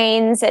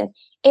migraines. And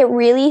it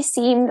really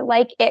seemed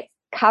like it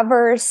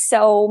covers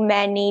so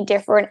many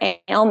different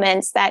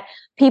ailments that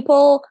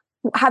people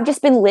have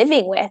just been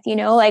living with,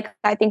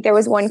 I think there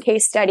was one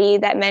case study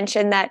that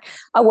mentioned that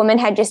a woman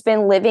had just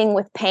been living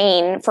with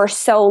pain for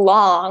so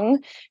long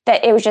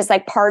that it was just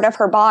part of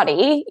her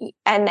body.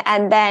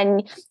 And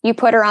then you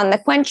put her on the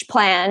Quench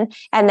plan,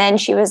 and then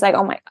she was like,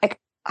 oh my,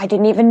 I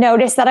didn't even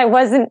notice that I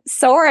wasn't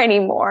sore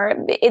anymore.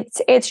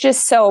 It's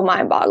just so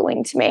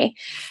mind-boggling to me.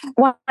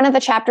 One of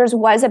the chapters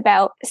was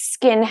about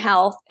skin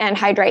health and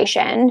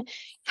hydration.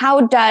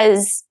 How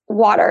does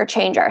water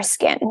change our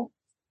skin?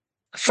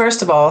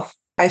 First of all,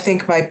 I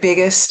think my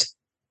biggest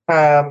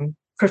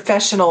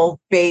professional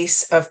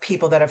base of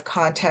people that have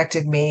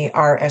contacted me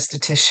are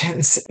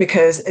estheticians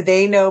because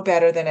they know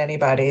better than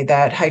anybody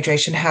that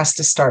hydration has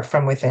to start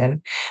from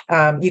within.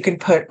 You can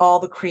put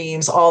all the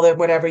creams, all the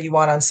whatever you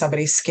want on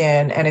somebody's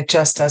skin, and it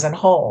just doesn't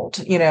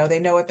hold. They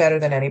know it better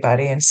than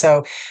anybody. And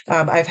so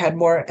I've had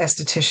more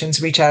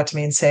estheticians reach out to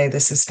me and say,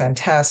 this is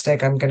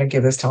fantastic. I'm going to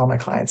give this to all my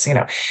clients,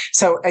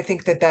 So I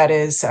think that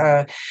is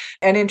an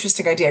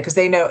interesting idea because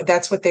they know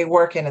that's what they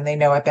work in and they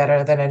know it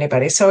better than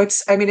anybody. So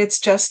it's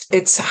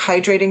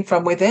hydrating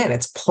from within.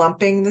 It's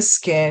plumping the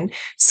skin.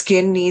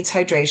 Skin needs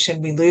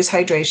hydration. We lose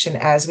hydration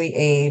as we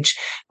age.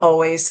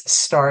 Always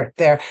start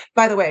there.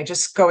 By the way,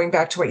 just going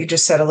back to what you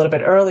just said a little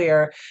bit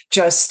earlier,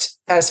 just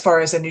as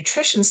far as a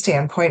nutrition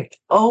standpoint,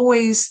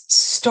 always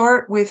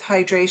start with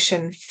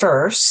hydration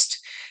first.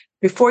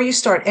 Before you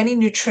start any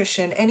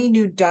nutrition, any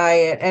new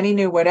diet, any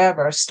new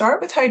whatever,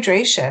 start with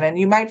hydration. And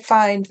you might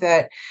find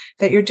that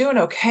you're doing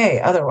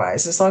okay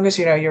otherwise, as long as,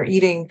 you're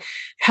eating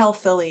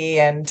healthily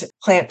and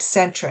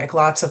plant-centric,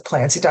 lots of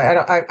plants.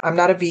 I'm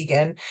not a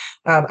vegan.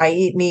 I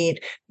eat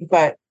meat,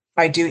 but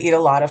I do eat a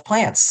lot of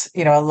plants,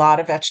 a lot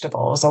of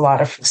vegetables, a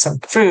lot of some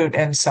fruit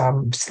and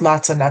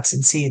lots of nuts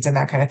and seeds and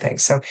that kind of thing.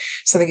 So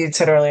something you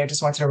said earlier, I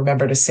just wanted to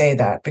remember to say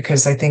that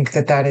because I think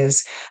that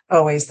is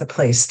always the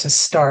place to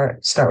start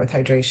with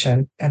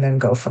hydration and then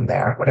go from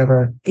there,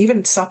 whatever,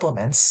 even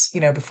supplements,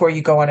 before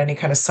you go on any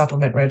kind of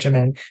supplement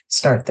regimen,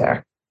 start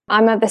there.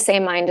 I'm of the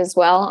same mind as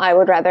well. I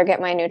would rather get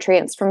my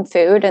nutrients from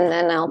food and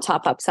then I'll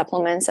top up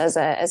supplements as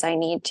I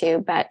need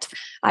to, but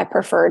I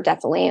prefer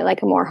definitely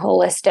like a more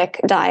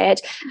holistic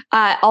diet.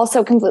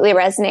 Also completely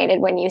resonated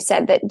when you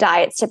said that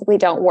diets typically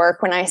don't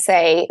work. When I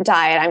say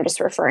diet, I'm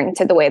just referring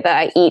to the way that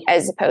I eat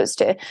as opposed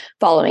to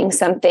following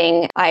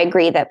something. I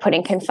agree that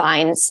putting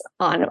confines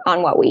on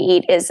what we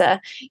eat is a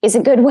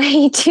good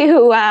way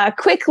to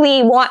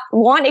quickly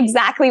want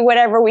exactly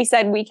whatever we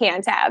said we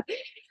can't have.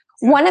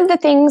 One of the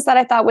things that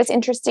I thought was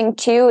interesting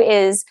too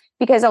is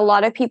because a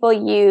lot of people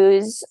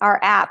use our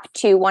app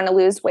to want to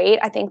lose weight.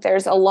 I think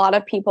there's a lot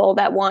of people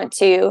that want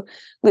to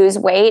lose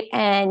weight,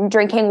 and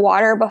drinking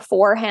water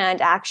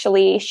beforehand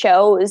actually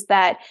shows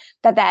that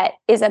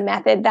is a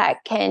method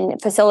that can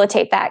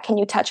facilitate that. Can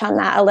you touch on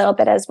that a little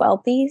bit as well,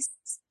 please?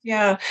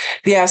 Yeah.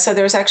 So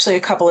there's actually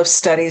a couple of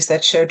studies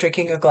that show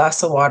drinking a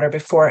glass of water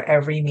before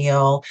every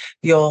meal,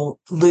 you'll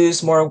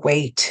lose more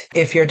weight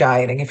if you're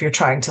dieting, if you're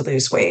trying to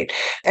lose weight,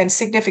 and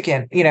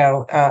significant,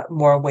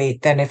 more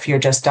weight than if you're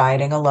just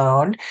dieting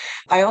alone.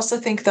 I also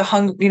think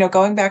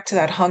going back to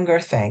that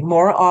hunger thing,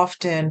 more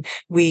often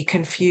we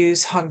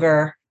confuse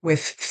hunger with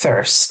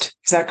thirst.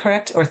 Is that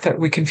correct? Or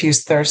we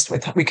confuse thirst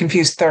with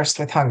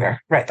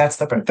hunger. Right. That's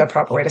the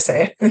proper way to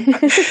say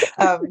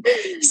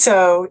it.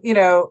 So,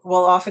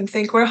 we'll often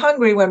think we're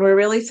hungry when we're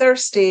really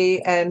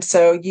thirsty. And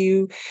so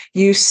you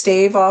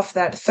stave off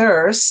that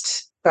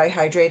thirst by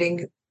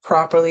hydrating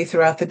properly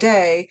throughout the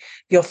day.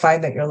 You'll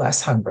find that you're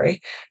less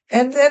hungry.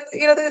 And then,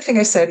 the other thing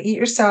I said, eat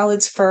your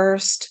salads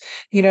first.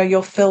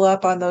 You'll fill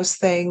up on those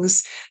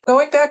things.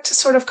 Going back to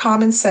sort of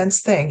common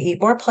sense thing, eat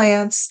more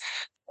plants.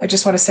 I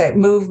just want to say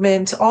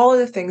movement, all of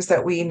the things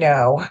that we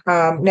know.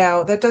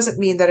 Now, that doesn't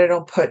mean that I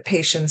don't put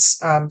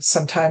patients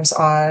sometimes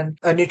on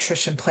a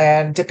nutrition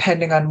plan,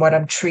 depending on what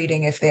I'm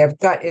treating, if they have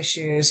gut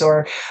issues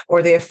or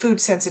they have food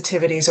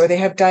sensitivities or they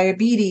have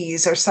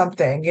diabetes or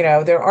something.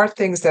 There are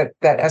things that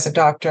as a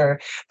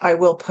doctor, I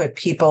will put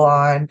people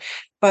on.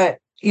 But,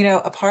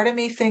 a part of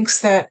me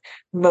thinks that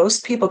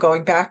most people,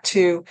 going back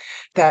to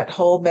that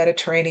whole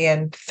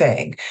Mediterranean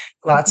thing,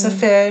 lots of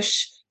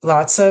fish,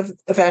 lots of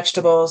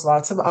vegetables,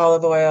 lots of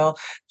olive oil,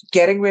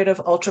 getting rid of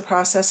ultra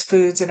processed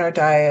foods in our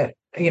diet,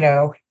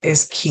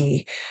 is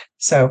key.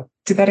 So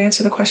did that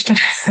answer the question?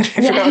 I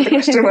forgot what the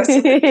question was.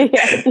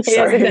 Yes,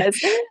 it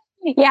does.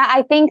 Yeah,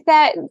 I think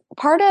that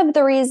part of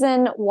the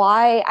reason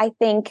why I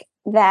think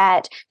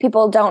that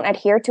people don't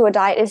adhere to a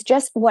diet is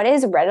just what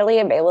is readily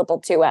available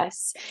to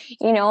us.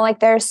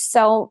 They're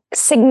so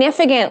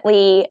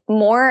significantly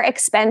more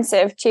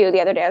expensive too.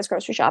 The other day I was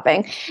grocery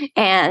shopping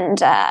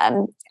and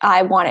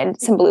I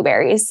wanted some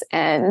blueberries,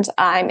 and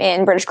I'm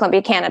in British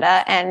Columbia,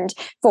 Canada. And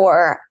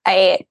for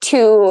a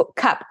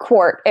 2-cup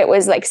quart, it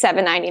was like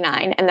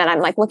 $7.99. And then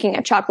I'm like looking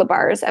at chocolate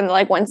bars and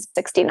like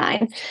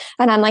 $1.69.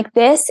 And I'm like,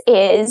 this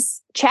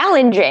is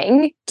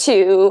challenging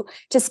to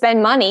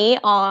spend money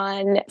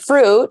on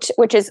fruit,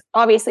 which is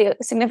obviously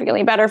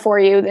significantly better for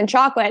you than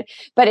chocolate,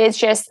 but it's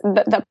just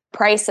the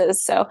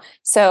prices.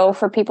 So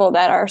for people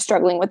that are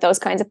struggling with those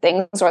kinds of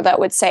things, or that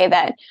would say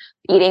that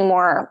eating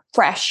more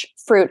fresh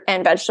fruit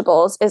and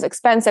vegetables is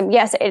expensive.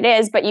 Yes, it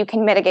is, but you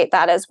can mitigate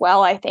that as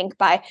well, I think,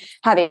 by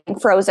having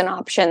frozen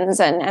options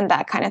and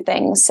that kind of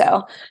thing.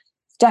 So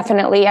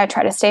definitely, I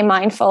try to stay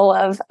mindful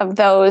of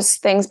those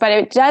things, but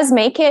it does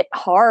make it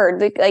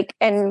hard.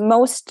 And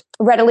most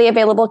readily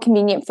available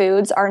convenient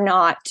foods are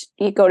not,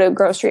 you go to a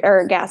grocery or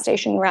a gas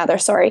station rather,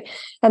 sorry,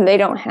 and they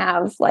don't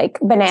have like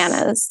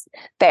bananas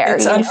there.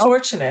 It's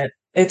unfortunate.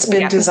 It's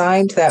been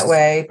designed that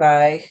way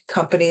by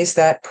companies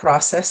that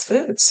process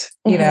foods.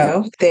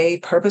 They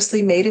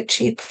purposely made it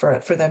cheap for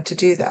them to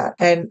do that.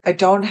 And I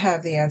don't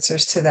have the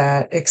answers to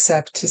that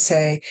except to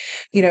say,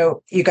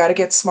 you got to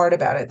get smart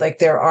about it. Like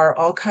there are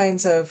all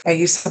kinds of, I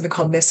use something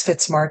called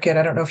Misfits Market.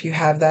 I don't know if you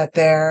have that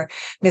there.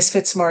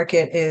 Misfits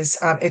Market is,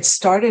 it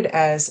started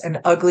as an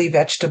ugly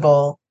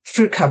vegetable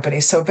fruit company.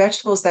 So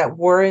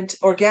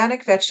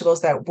organic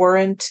vegetables that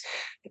weren't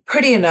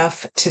pretty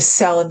enough to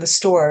sell in the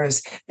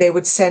stores, they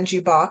would send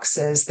you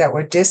boxes that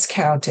were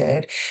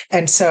discounted.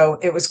 And so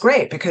it was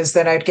great because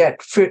then I'd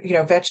get fruit,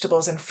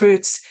 vegetables and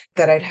fruits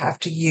that I'd have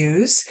to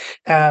use.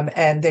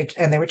 And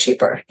they were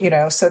cheaper,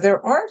 so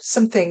there are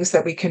some things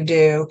that we can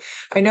do.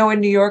 I know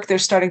in New York, they're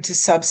starting to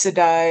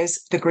subsidize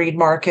the green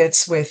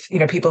markets with,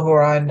 people who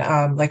are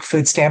on like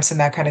food stamps and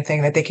that kind of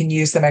thing, that they can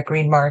use them at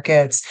green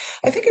markets.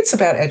 I think it's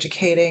about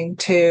educating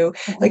too.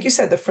 Mm-hmm. Like you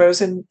said, the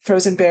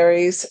frozen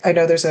berries. I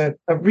know there's a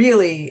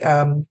really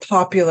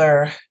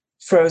popular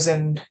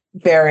frozen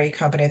berry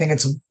company. I think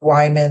it's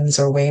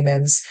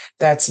Wayman's,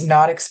 that's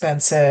not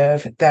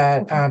expensive,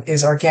 that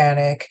is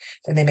organic,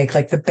 and they make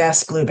like the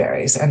best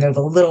blueberries, and they're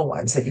the little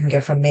ones that you can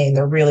get from Maine.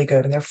 They're really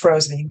good, and they're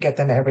frozen, and you can get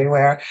them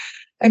everywhere.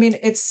 I mean,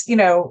 it's,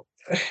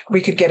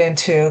 we could get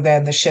into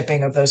then the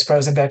shipping of those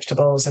frozen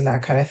vegetables and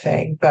that kind of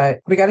thing,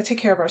 but we got to take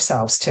care of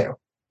ourselves too.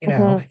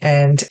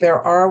 And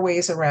there are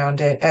ways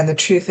around it. And the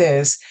truth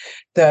is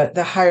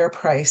the higher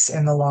price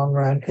in the long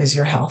run is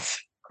your health,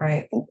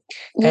 right?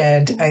 Yeah.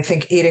 And I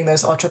think eating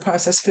those ultra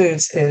processed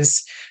foods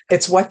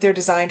it's what they're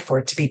designed for,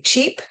 to be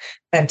cheap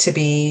and to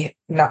be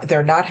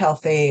they're not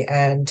healthy.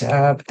 And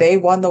they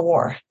won the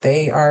war.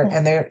 They are,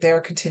 and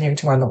they're continuing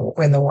to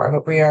win the war,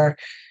 but we are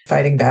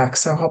fighting back.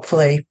 So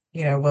hopefully,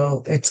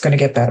 it's going to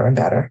get better and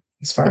better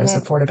as far as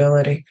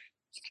affordability.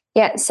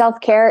 Yeah,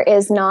 self-care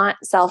is not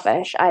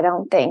selfish. I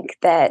don't think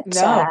that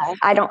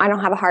I don't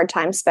have a hard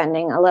time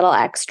spending a little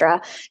extra,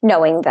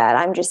 knowing that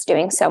I'm just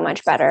doing so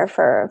much better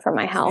for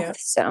my health. Yeah.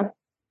 So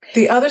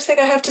the other thing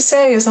I have to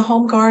say is a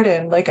home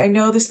garden. Like, I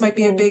know this might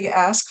be a big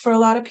ask for a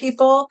lot of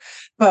people,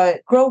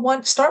 but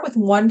start with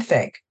one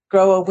thing.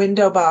 Grow a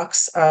window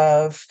box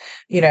of,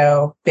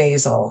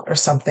 basil or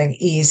something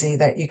easy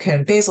that you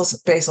can.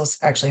 Basil's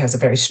actually has a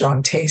very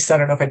strong taste. I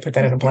don't know if I'd put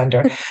that in a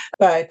blender,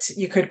 but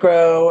you could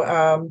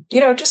grow,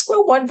 just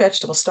grow one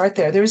vegetable. Start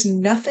there. There's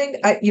nothing.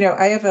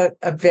 I have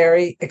a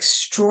very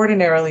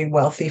extraordinarily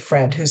wealthy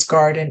friend whose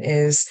garden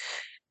is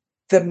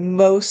the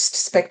most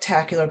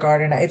spectacular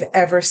garden I've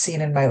ever seen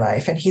in my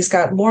life, and he's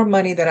got more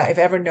money than I've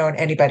ever known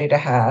anybody to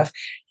have.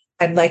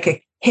 And like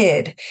a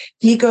kid,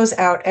 he goes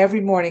out every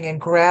morning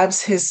and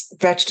grabs his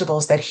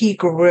vegetables that he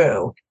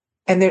grew,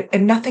 and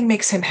nothing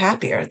makes him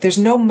happier. There's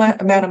no amount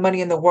of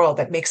money in the world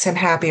that makes him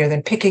happier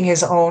than picking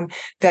his own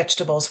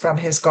vegetables from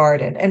his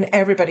garden. And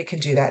everybody can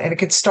do that. And it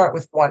can start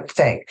with one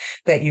thing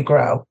that you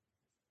grow.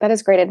 That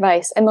is great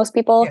advice. And most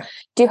people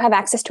do have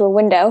access to a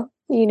window,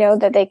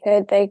 that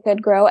they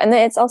could grow. And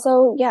it's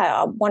also,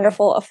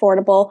 wonderful,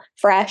 affordable,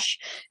 fresh.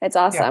 It's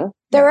awesome. Yeah.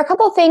 There were a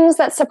couple of things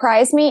that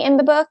surprised me in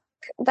the book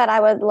that I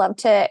would love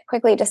to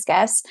quickly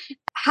discuss.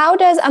 How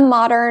does a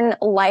modern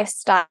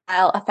lifestyle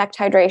affect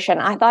hydration?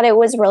 I thought it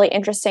was really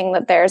interesting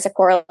that there's a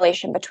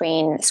correlation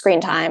between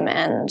screen time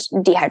and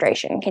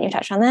dehydration. Can you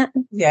touch on that?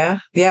 Yeah,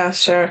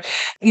 sure.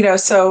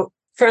 So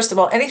first of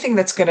all, anything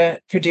that's going to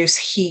produce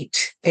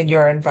heat in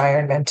your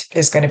environment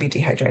is going to be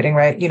dehydrating,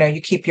 right?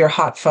 You keep your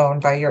hot phone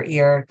by your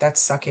ear,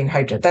 that's sucking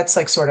hydration. That's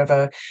like sort of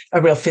a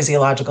real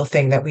physiological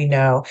thing that we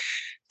know.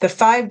 The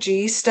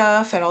 5G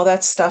stuff and all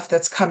that stuff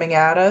that's coming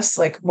at us,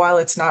 like, while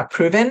it's not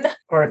proven,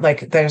 or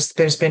like there's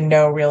been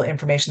no real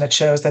information that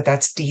shows that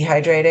that's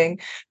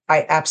dehydrating,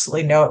 I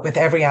absolutely know it with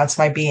every ounce of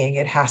my being.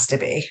 It has to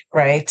be,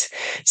 right?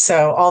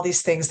 So all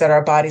these things that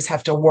our bodies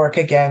have to work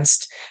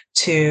against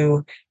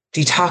to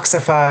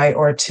detoxify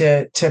or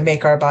to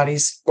make our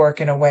bodies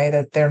work in a way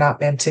that they're not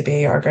meant to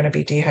be are going to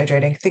be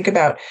dehydrating. Think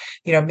about,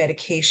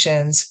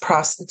 medications,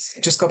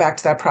 just go back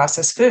to that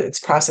processed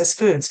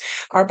foods.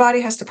 Our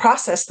body has to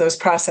process those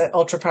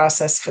ultra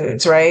processed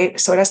foods, right?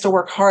 So it has to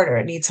work harder.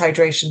 It needs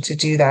hydration to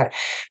do that.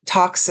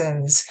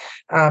 Toxins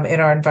in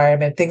our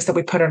environment, things that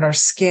we put on our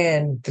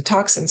skin, the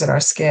toxins in our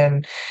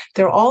skin,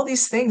 there are all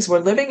these things we're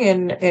living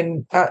in,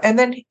 and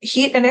then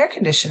heat and air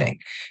conditioning.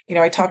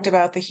 I talked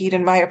about the heat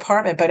in my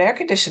apartment, but air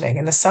conditioning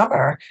in the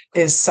summer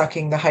is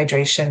sucking the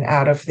hydration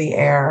out of the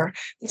air.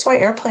 That's why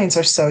airplanes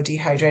are so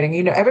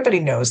dehydrating. Everybody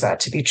knows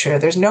that to be true.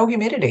 There's no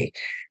humidity.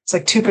 It's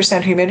like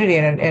 2% humidity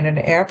in an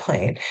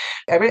airplane.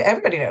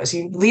 Everybody knows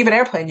you leave an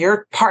airplane,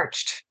 you're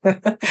parched,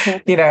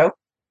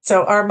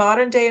 So our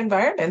modern day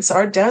environments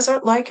are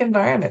desert-like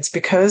environments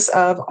because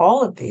of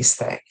all of these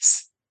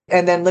things.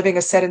 And then living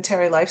a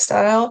sedentary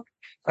lifestyle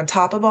on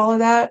top of all of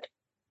that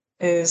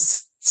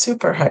is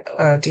super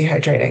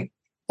dehydrating.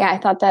 Yeah, I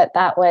thought that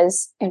that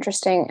was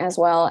interesting as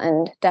well,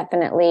 and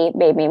definitely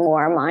made me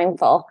more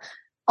mindful.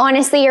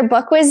 Honestly, your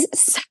book was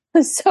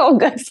so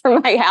good for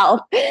my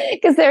health,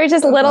 because there were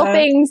just little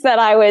things that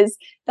I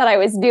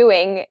was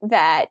doing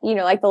that,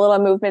 like the little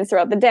movements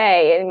throughout the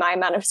day and my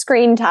amount of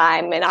screen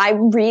time. And I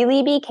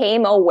really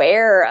became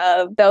aware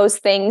of those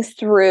things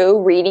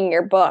through reading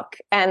your book.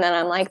 And then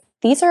I'm like,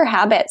 these are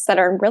habits that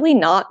are really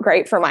not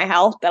great for my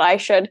health that I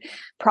should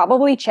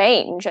probably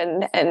change.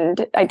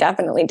 And I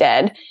definitely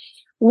did.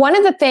 One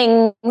of the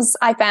things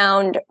I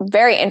found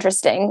very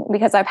interesting,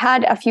 because I've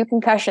had a few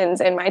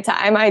concussions in my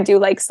time, I do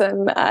like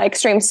some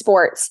extreme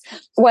sports,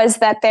 was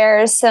that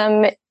there's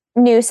some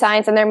new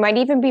science, and there might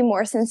even be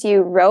more since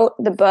you wrote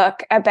the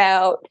book,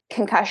 about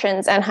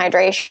concussions and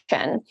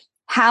hydration.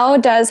 How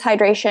does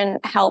hydration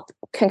help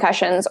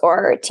concussions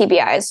or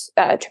TBIs,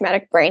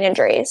 traumatic brain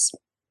injuries?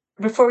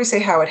 Before we say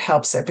how it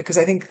helps it, because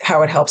I think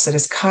how it helps it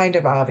is kind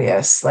of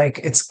obvious, like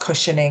it's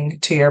cushioning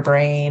to your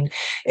brain,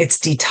 it's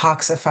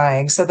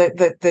detoxifying. So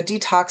the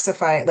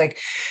detoxifying, like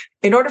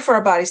in order for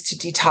our bodies to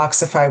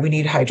detoxify, we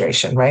need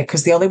hydration, right?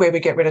 Because the only way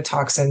we get rid of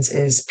toxins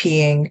is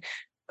peeing,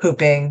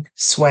 pooping,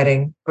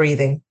 sweating,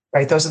 breathing,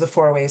 right? Those are the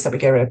four ways that we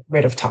get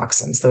rid of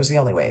toxins. Those are the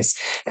only ways.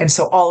 And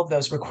so all of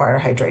those require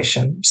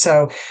hydration.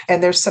 So,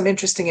 and there's some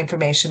interesting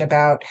information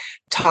about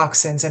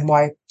toxins and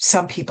why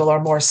some people are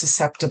more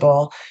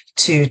susceptible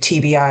to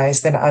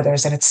TBIs than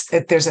others. And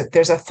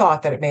there's a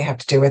thought that it may have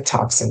to do with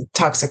toxin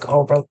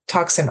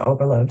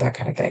overload, that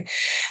kind of thing.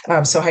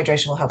 So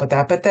hydration will help with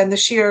that. But then the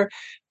sheer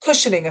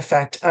cushioning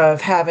effect of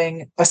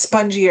having a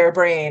spongier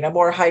brain, a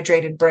more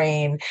hydrated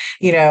brain,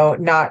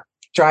 not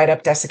dried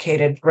up,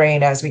 desiccated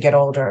brain as we get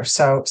older.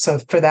 So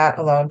for that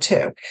alone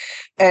too.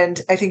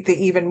 And I think the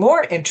even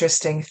more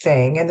interesting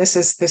thing, and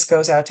this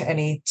goes out to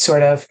any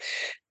sort of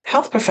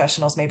health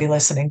professionals maybe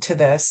listening to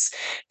this,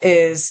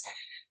 is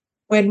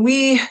when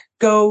we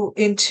go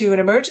into an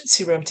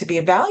emergency room to be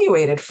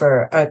evaluated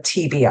for a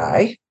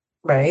TBI,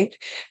 right?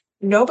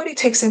 Nobody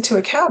takes into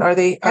account, are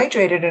they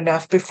hydrated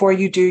enough before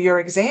you do your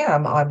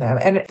exam on them?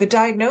 And the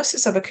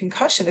diagnosis of a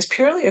concussion is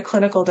purely a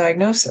clinical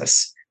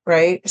diagnosis,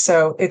 right?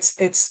 So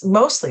it's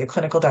mostly a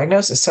clinical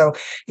diagnosis. So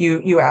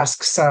you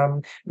ask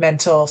some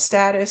mental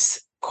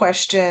status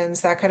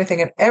questions, that kind of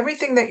thing, and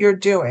everything that you're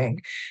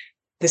doing,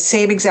 the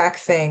same exact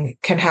thing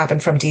can happen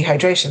from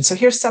dehydration. So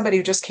here's somebody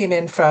who just came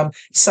in from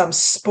some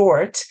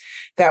sport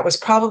that was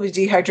probably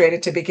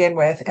dehydrated to begin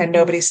with, and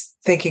nobody's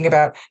thinking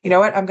about, you know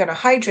what, I'm going to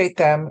hydrate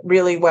them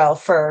really well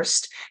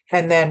first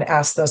and then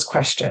ask those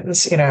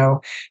questions,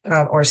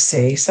 or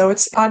see. So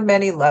it's on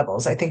many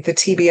levels. I think the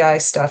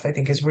TBI stuff, I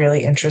think, is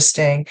really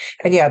interesting.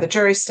 And yeah, the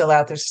jury's still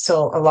out. There's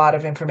still a lot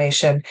of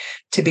information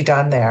to be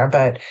done there,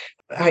 but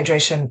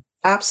hydration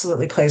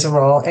absolutely plays a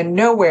role. And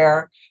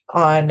nowhere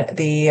on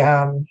the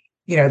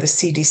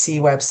CDC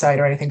website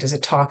or anything does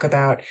it talk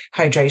about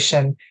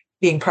hydration,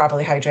 being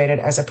properly hydrated,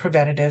 as a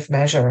preventative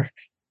measure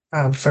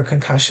for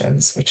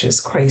concussions, which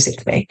is crazy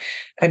to me.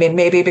 I mean,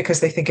 maybe because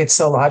they think it's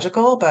so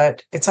logical,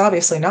 but it's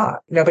obviously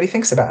not. Nobody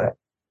thinks about it.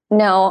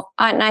 No,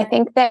 and I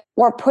think that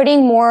we're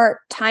putting more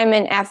time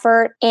and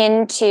effort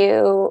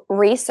into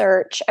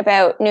research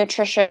about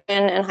nutrition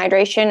and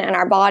hydration in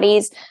our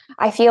bodies.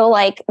 I feel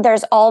like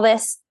there's all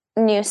this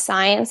new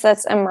science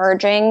that's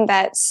emerging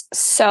that's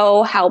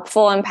so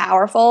helpful and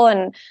powerful.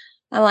 And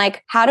I'm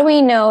like, how do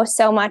we know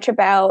so much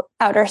about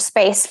outer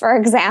space, for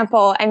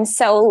example, and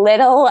so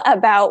little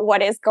about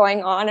what is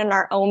going on in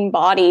our own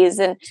bodies?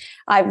 And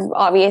I've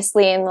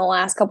obviously, in the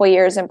last couple of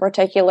years in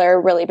particular,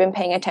 really been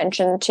paying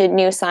attention to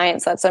new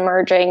science that's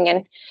emerging.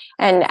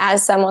 And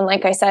as someone,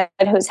 like I said,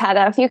 who's had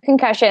a few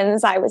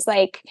concussions, I was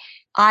like,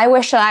 I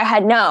wish I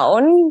had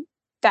known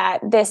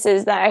that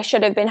I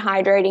should have been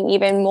hydrating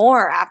even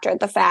more after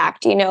the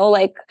fact.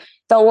 Like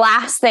the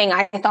last thing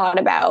I thought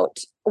about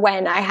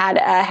when I had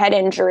a head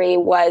injury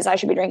was I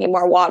should be drinking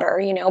more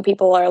water.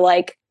 People are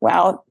like,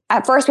 well,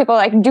 at first people are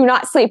like, do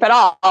not sleep at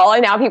all.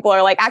 And now people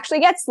are like, actually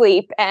get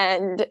sleep.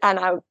 And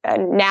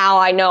now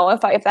I know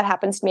if that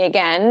happens to me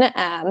again,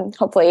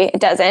 hopefully it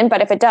doesn't,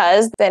 but if it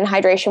does, then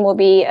hydration will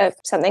be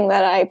something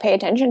that I pay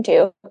attention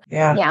to.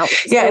 Yeah.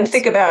 And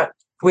think about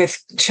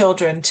with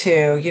children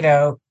too,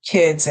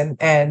 kids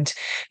and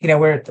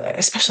we're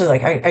especially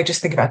like, I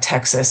just think about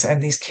Texas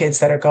and these kids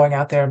that are going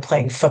out there and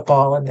playing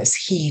football in this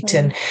heat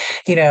and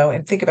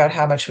think about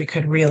how much we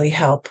could really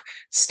help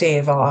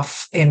stave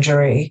off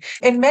injury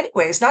in many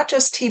ways, not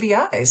just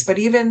TBIs, but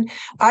even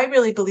I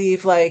really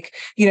believe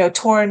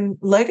torn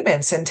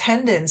ligaments and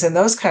tendons and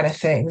those kind of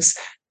things.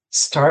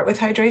 Start with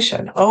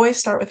hydration. Always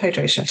start with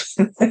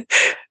hydration.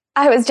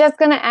 I was just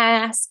going to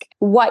ask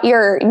what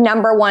your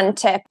number one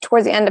tip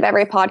towards the end of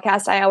every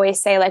podcast. I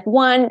always say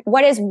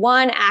what is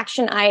one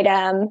action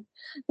item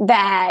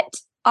that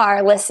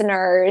our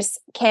listeners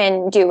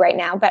can do right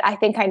now? But I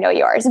think I know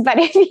yours, but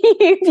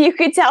if you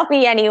could tell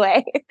me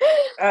anyway.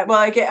 Well,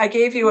 I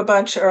gave you a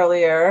bunch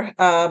earlier.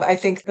 I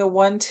think the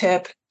one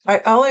tip,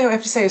 all I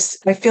have to say is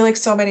I feel like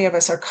so many of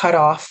us are cut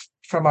off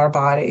from our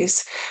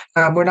bodies.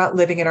 We're not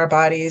living in our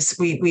bodies.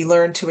 We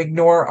learn to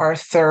ignore our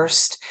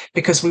thirst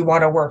because we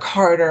want to work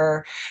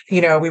harder.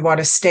 We want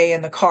to stay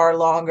in the car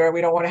longer. We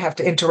don't want to have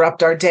to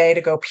interrupt our day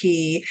to go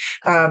pee.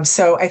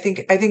 So I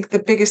think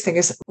the biggest thing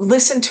is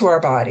listen to our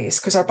bodies,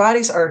 because our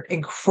bodies are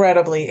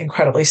incredibly,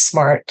 incredibly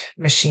smart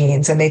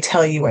machines, and they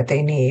tell you what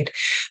they need.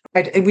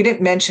 We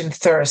didn't mention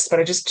thirst, but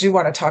I just do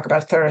want to talk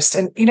about thirst.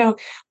 And,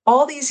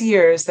 all these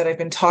years that I've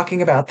been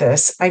talking about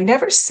this, I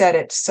never said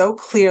it so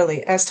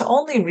clearly as to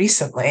only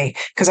recently,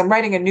 because I'm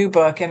writing a new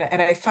book, and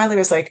I finally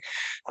was like,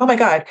 oh my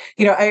God,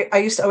 I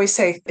used to always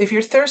say, if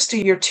you're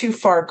thirsty, you're too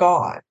far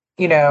gone.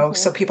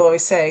 So people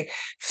always say,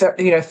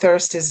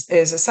 thirst is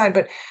a sign.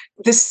 But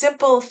the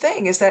simple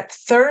thing is that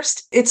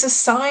thirst, it's a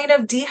sign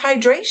of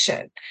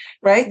dehydration,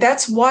 right?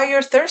 That's why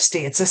you're thirsty.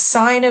 It's a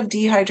sign of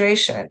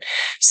dehydration.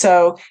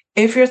 So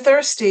if you're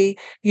thirsty,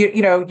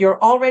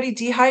 you're already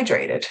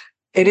dehydrated.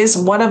 It is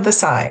one of the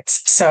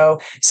signs. So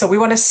we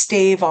want to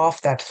stave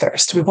off that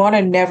thirst. We want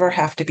to never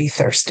have to be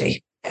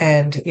thirsty.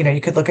 And, you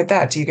could look at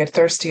that. Do you get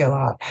thirsty a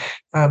lot?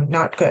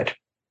 Not good.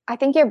 I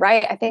think you're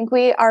right. I think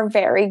we are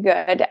very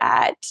good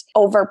at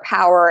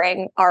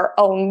overpowering our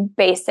own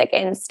basic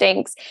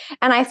instincts.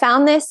 And I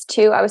found this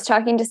too. I was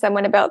talking to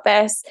someone about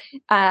this.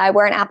 I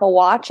wear an Apple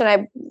Watch and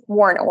I've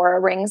worn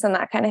Oura rings and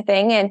that kind of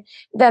thing. And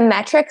the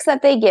metrics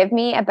that they give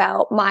me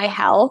about my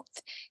health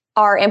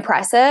are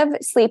impressive.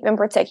 Sleep in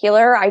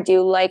particular, I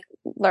do like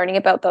learning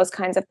about those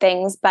kinds of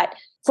things. But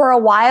for a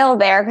while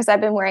there, because I've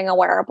been wearing a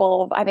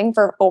wearable, I think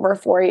for over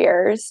 4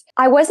 years,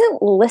 I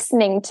wasn't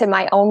listening to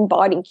my own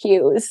body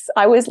cues.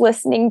 I was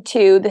listening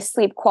to the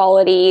sleep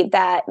quality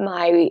that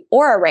my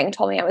Oura ring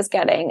told me I was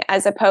getting,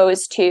 as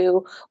opposed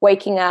to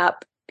waking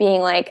up being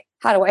like,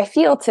 how do I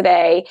feel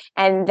today?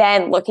 And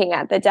then looking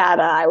at the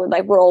data, I would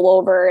like roll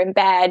over in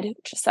bed,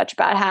 which is such a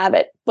bad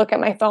habit, look at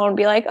my phone and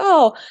be like,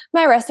 oh,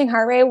 my resting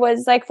heart rate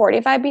was like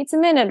 45 beats a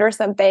minute or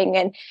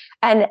something.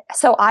 And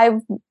so I've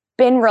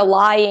been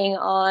relying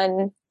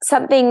on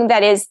something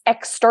that is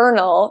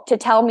external to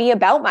tell me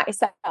about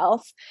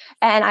myself.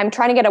 And I'm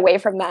trying to get away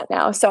from that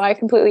now. So I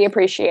completely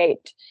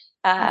appreciate.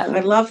 I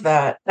love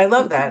that. I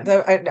love that.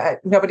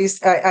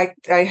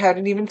 I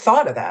hadn't even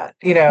thought of that,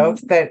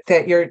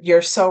 that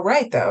you're so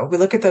right though. We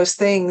look at those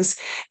things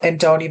and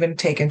don't even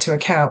take into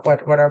account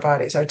what our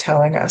bodies are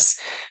telling us.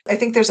 I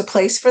think there's a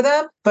place for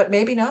them, but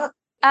maybe not.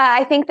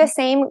 I think the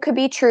same could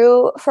be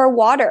true for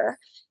water.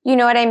 You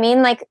know what I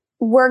mean? Like,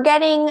 we're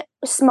getting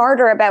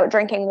smarter about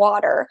drinking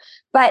water,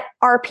 but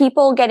are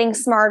people getting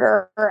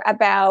smarter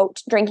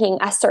about drinking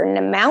a certain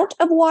amount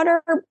of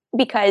water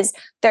because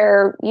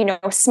their,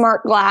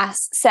 smart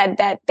glass said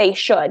that they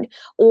should?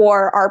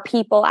 Or are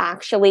people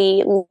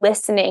actually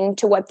listening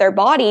to what their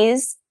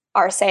bodies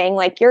are saying,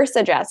 like you're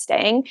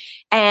suggesting,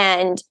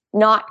 and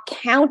not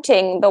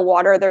counting the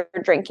water they're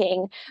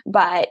drinking,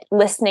 but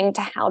listening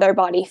to how their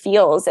body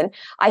feels? And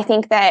I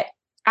think that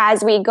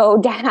as we go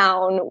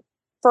down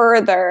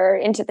further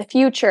into the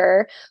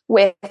future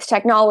with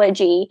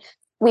technology,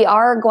 we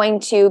are going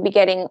to be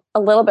getting a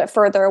little bit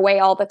further away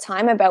all the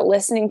time about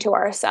listening to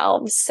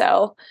ourselves.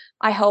 So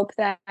I hope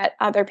that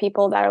other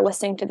people that are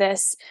listening to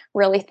this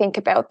really think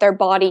about their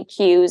body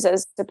cues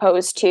as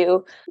opposed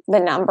to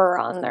the number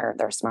on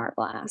their smart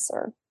glass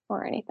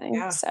or anything.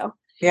 Yeah. So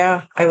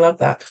yeah, I love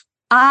that.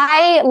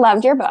 I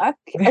loved your book.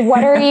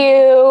 What are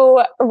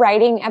you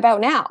writing about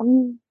now?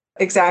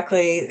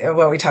 Exactly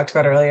what we talked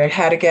about earlier,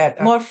 how to get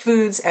more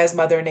foods as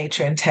Mother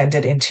Nature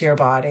intended into your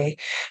body.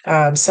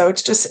 So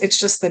it's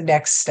just the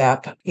next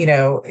step, how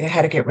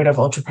to get rid of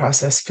ultra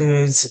processed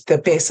foods, the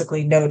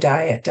basically no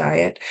diet,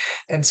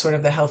 and sort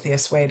of the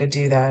healthiest way to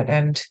do that.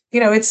 And,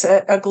 it's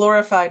a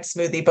glorified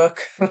smoothie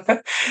book,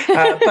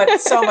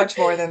 but so much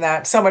more than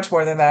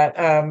that,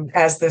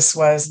 as this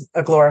was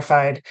a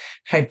glorified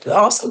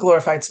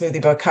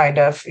smoothie book, kind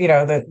of,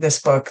 this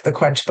book, the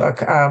Quench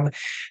book.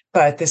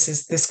 But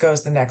this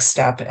goes the next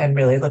step and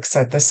really looks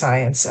at the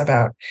science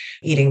about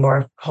eating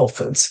more whole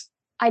foods.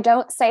 I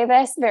don't say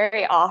this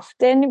very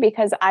often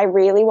because I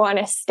really want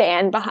to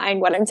stand behind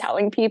what I'm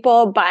telling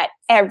people, but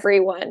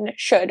everyone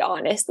should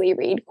honestly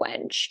read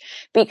Quench,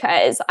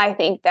 because I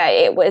think that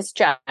it was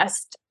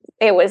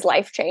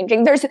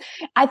life-changing.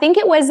 I think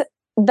it was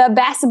the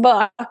best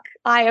book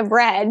I have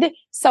read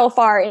so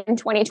far in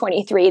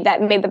 2023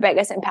 that made the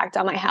biggest impact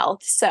on my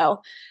health.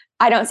 So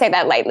I don't say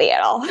that lightly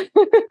at all.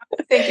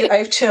 Thank you. I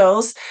have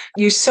chills.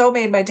 You so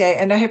made my day.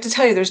 And I have to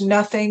tell you, there's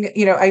nothing,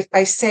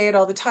 I say it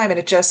all the time,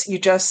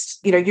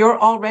 and you're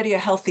already a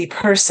healthy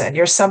person.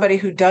 You're somebody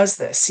who does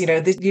this,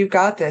 you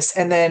got this.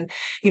 And then,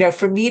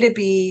 for me to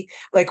be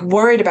like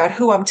worried about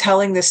who I'm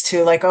telling this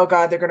to, like, oh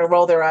God, they're going to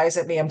roll their eyes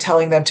at me. I'm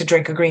telling them to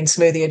drink a green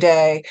smoothie a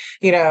day.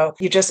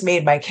 You just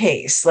made my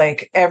case.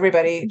 Like,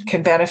 everybody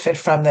can benefit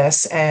from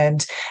this.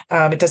 And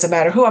it doesn't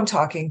matter who I'm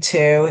talking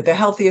to, the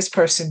healthiest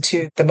person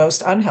to the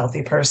most unhealthy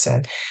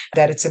person,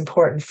 that it's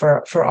important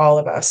for all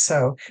of us.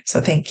 So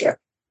thank you.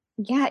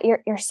 Yeah,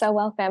 you're so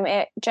welcome.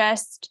 It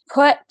just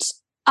put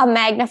a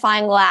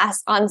magnifying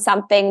glass on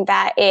something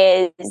that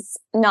is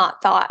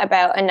not thought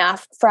about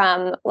enough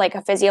from like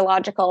a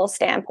physiological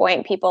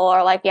standpoint. People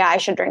are like, yeah, I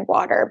should drink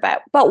water,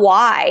 but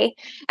why?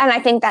 And I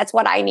think that's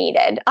what I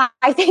needed.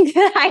 I think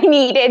that I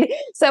needed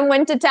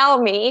someone to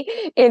tell me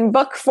in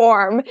book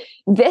form,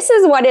 this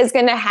is what is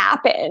going to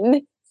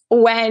happen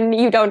when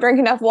you don't drink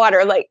enough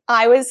water. Like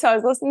I was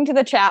listening to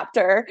the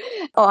chapter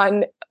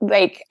on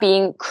like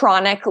being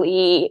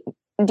chronically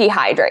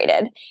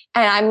dehydrated.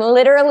 And I'm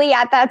literally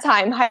at that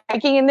time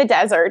hiking in the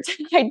desert.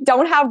 I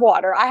don't have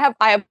water. I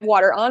have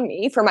water on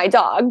me for my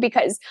dog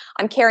because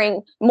I'm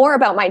caring more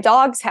about my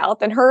dog's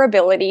health and her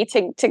ability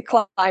to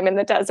climb in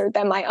the desert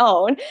than my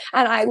own.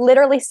 And I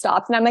literally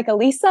stopped and I'm like,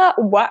 Elisa,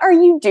 what are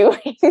you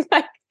doing?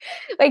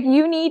 Like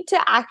you need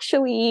to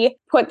actually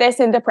put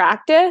this into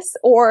practice,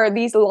 or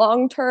these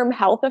long-term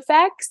health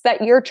effects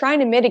that you're trying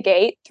to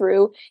mitigate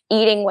through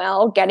eating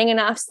well, getting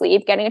enough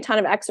sleep, getting a ton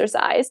of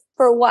exercise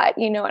for what?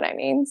 You know what I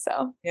mean?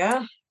 So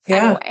yeah.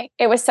 Anyway,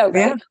 it was so good.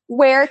 Yeah.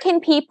 Where can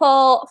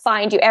people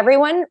find you?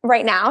 Everyone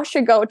right now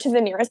should go to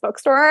the nearest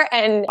bookstore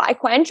and buy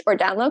Quench or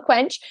download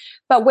Quench.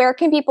 But where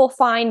can people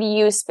find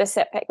you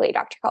specifically,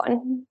 Dr.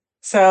 Cohen?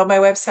 So my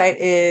website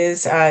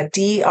is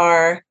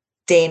Dr.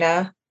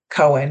 Dana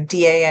Cohen,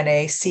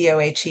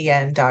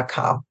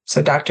 DANACOHEN.com.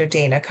 So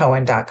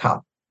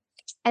drdanacohen.com.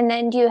 And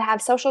then do you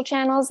have social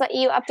channels that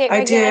you update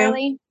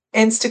regularly? I do.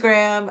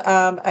 Instagram,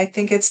 I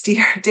think it's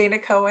Dr. Dana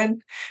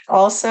Cohen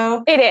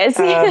also. It is.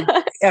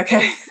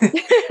 Okay.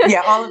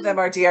 Yeah, all of them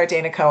are Dr.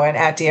 Dana Cohen,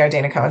 at Dr.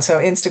 Dana Cohen. So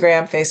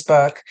Instagram,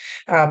 Facebook.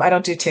 I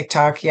don't do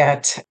TikTok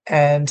yet,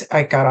 and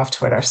I got off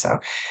Twitter. So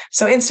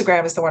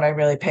Instagram is the one I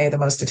really pay the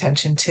most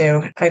attention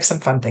to. I have some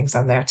fun things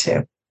on there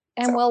too.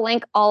 And we'll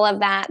link all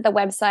of that, the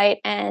website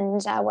and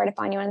where to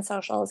find you on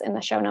socials in the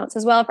show notes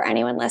as well for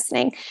anyone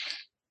listening.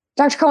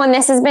 Dr. Cohen,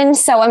 this has been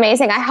so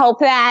amazing. I hope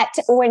that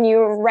when you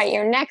write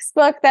your next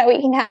book that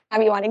we can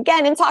have you on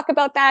again and talk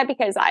about that,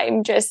 because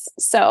I'm just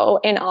so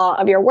in awe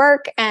of your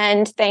work.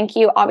 And thank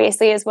you,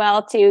 obviously, as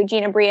well to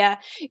Gina Bria,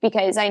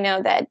 because I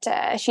know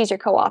that she's your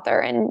co-author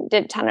and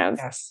did a ton of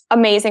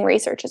amazing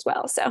research as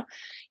well. So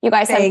you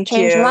guys have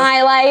changed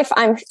my life.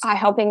 I'm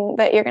hoping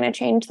that you're going to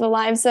change the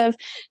lives of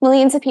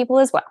millions of people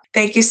as well.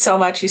 Thank you so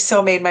much. You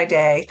so made my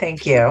day.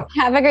 Thank you.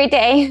 Have a great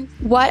day.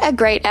 What a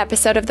great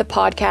episode of the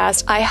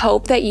podcast. I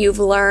hope that you've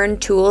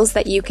learned tools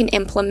that you can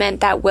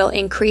implement that will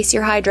increase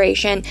your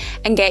hydration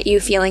and get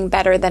you feeling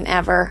better than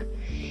ever.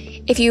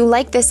 If you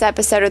like this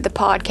episode of the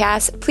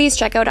podcast, please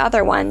check out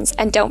other ones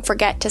and don't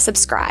forget to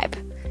subscribe.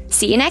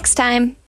 See you next time.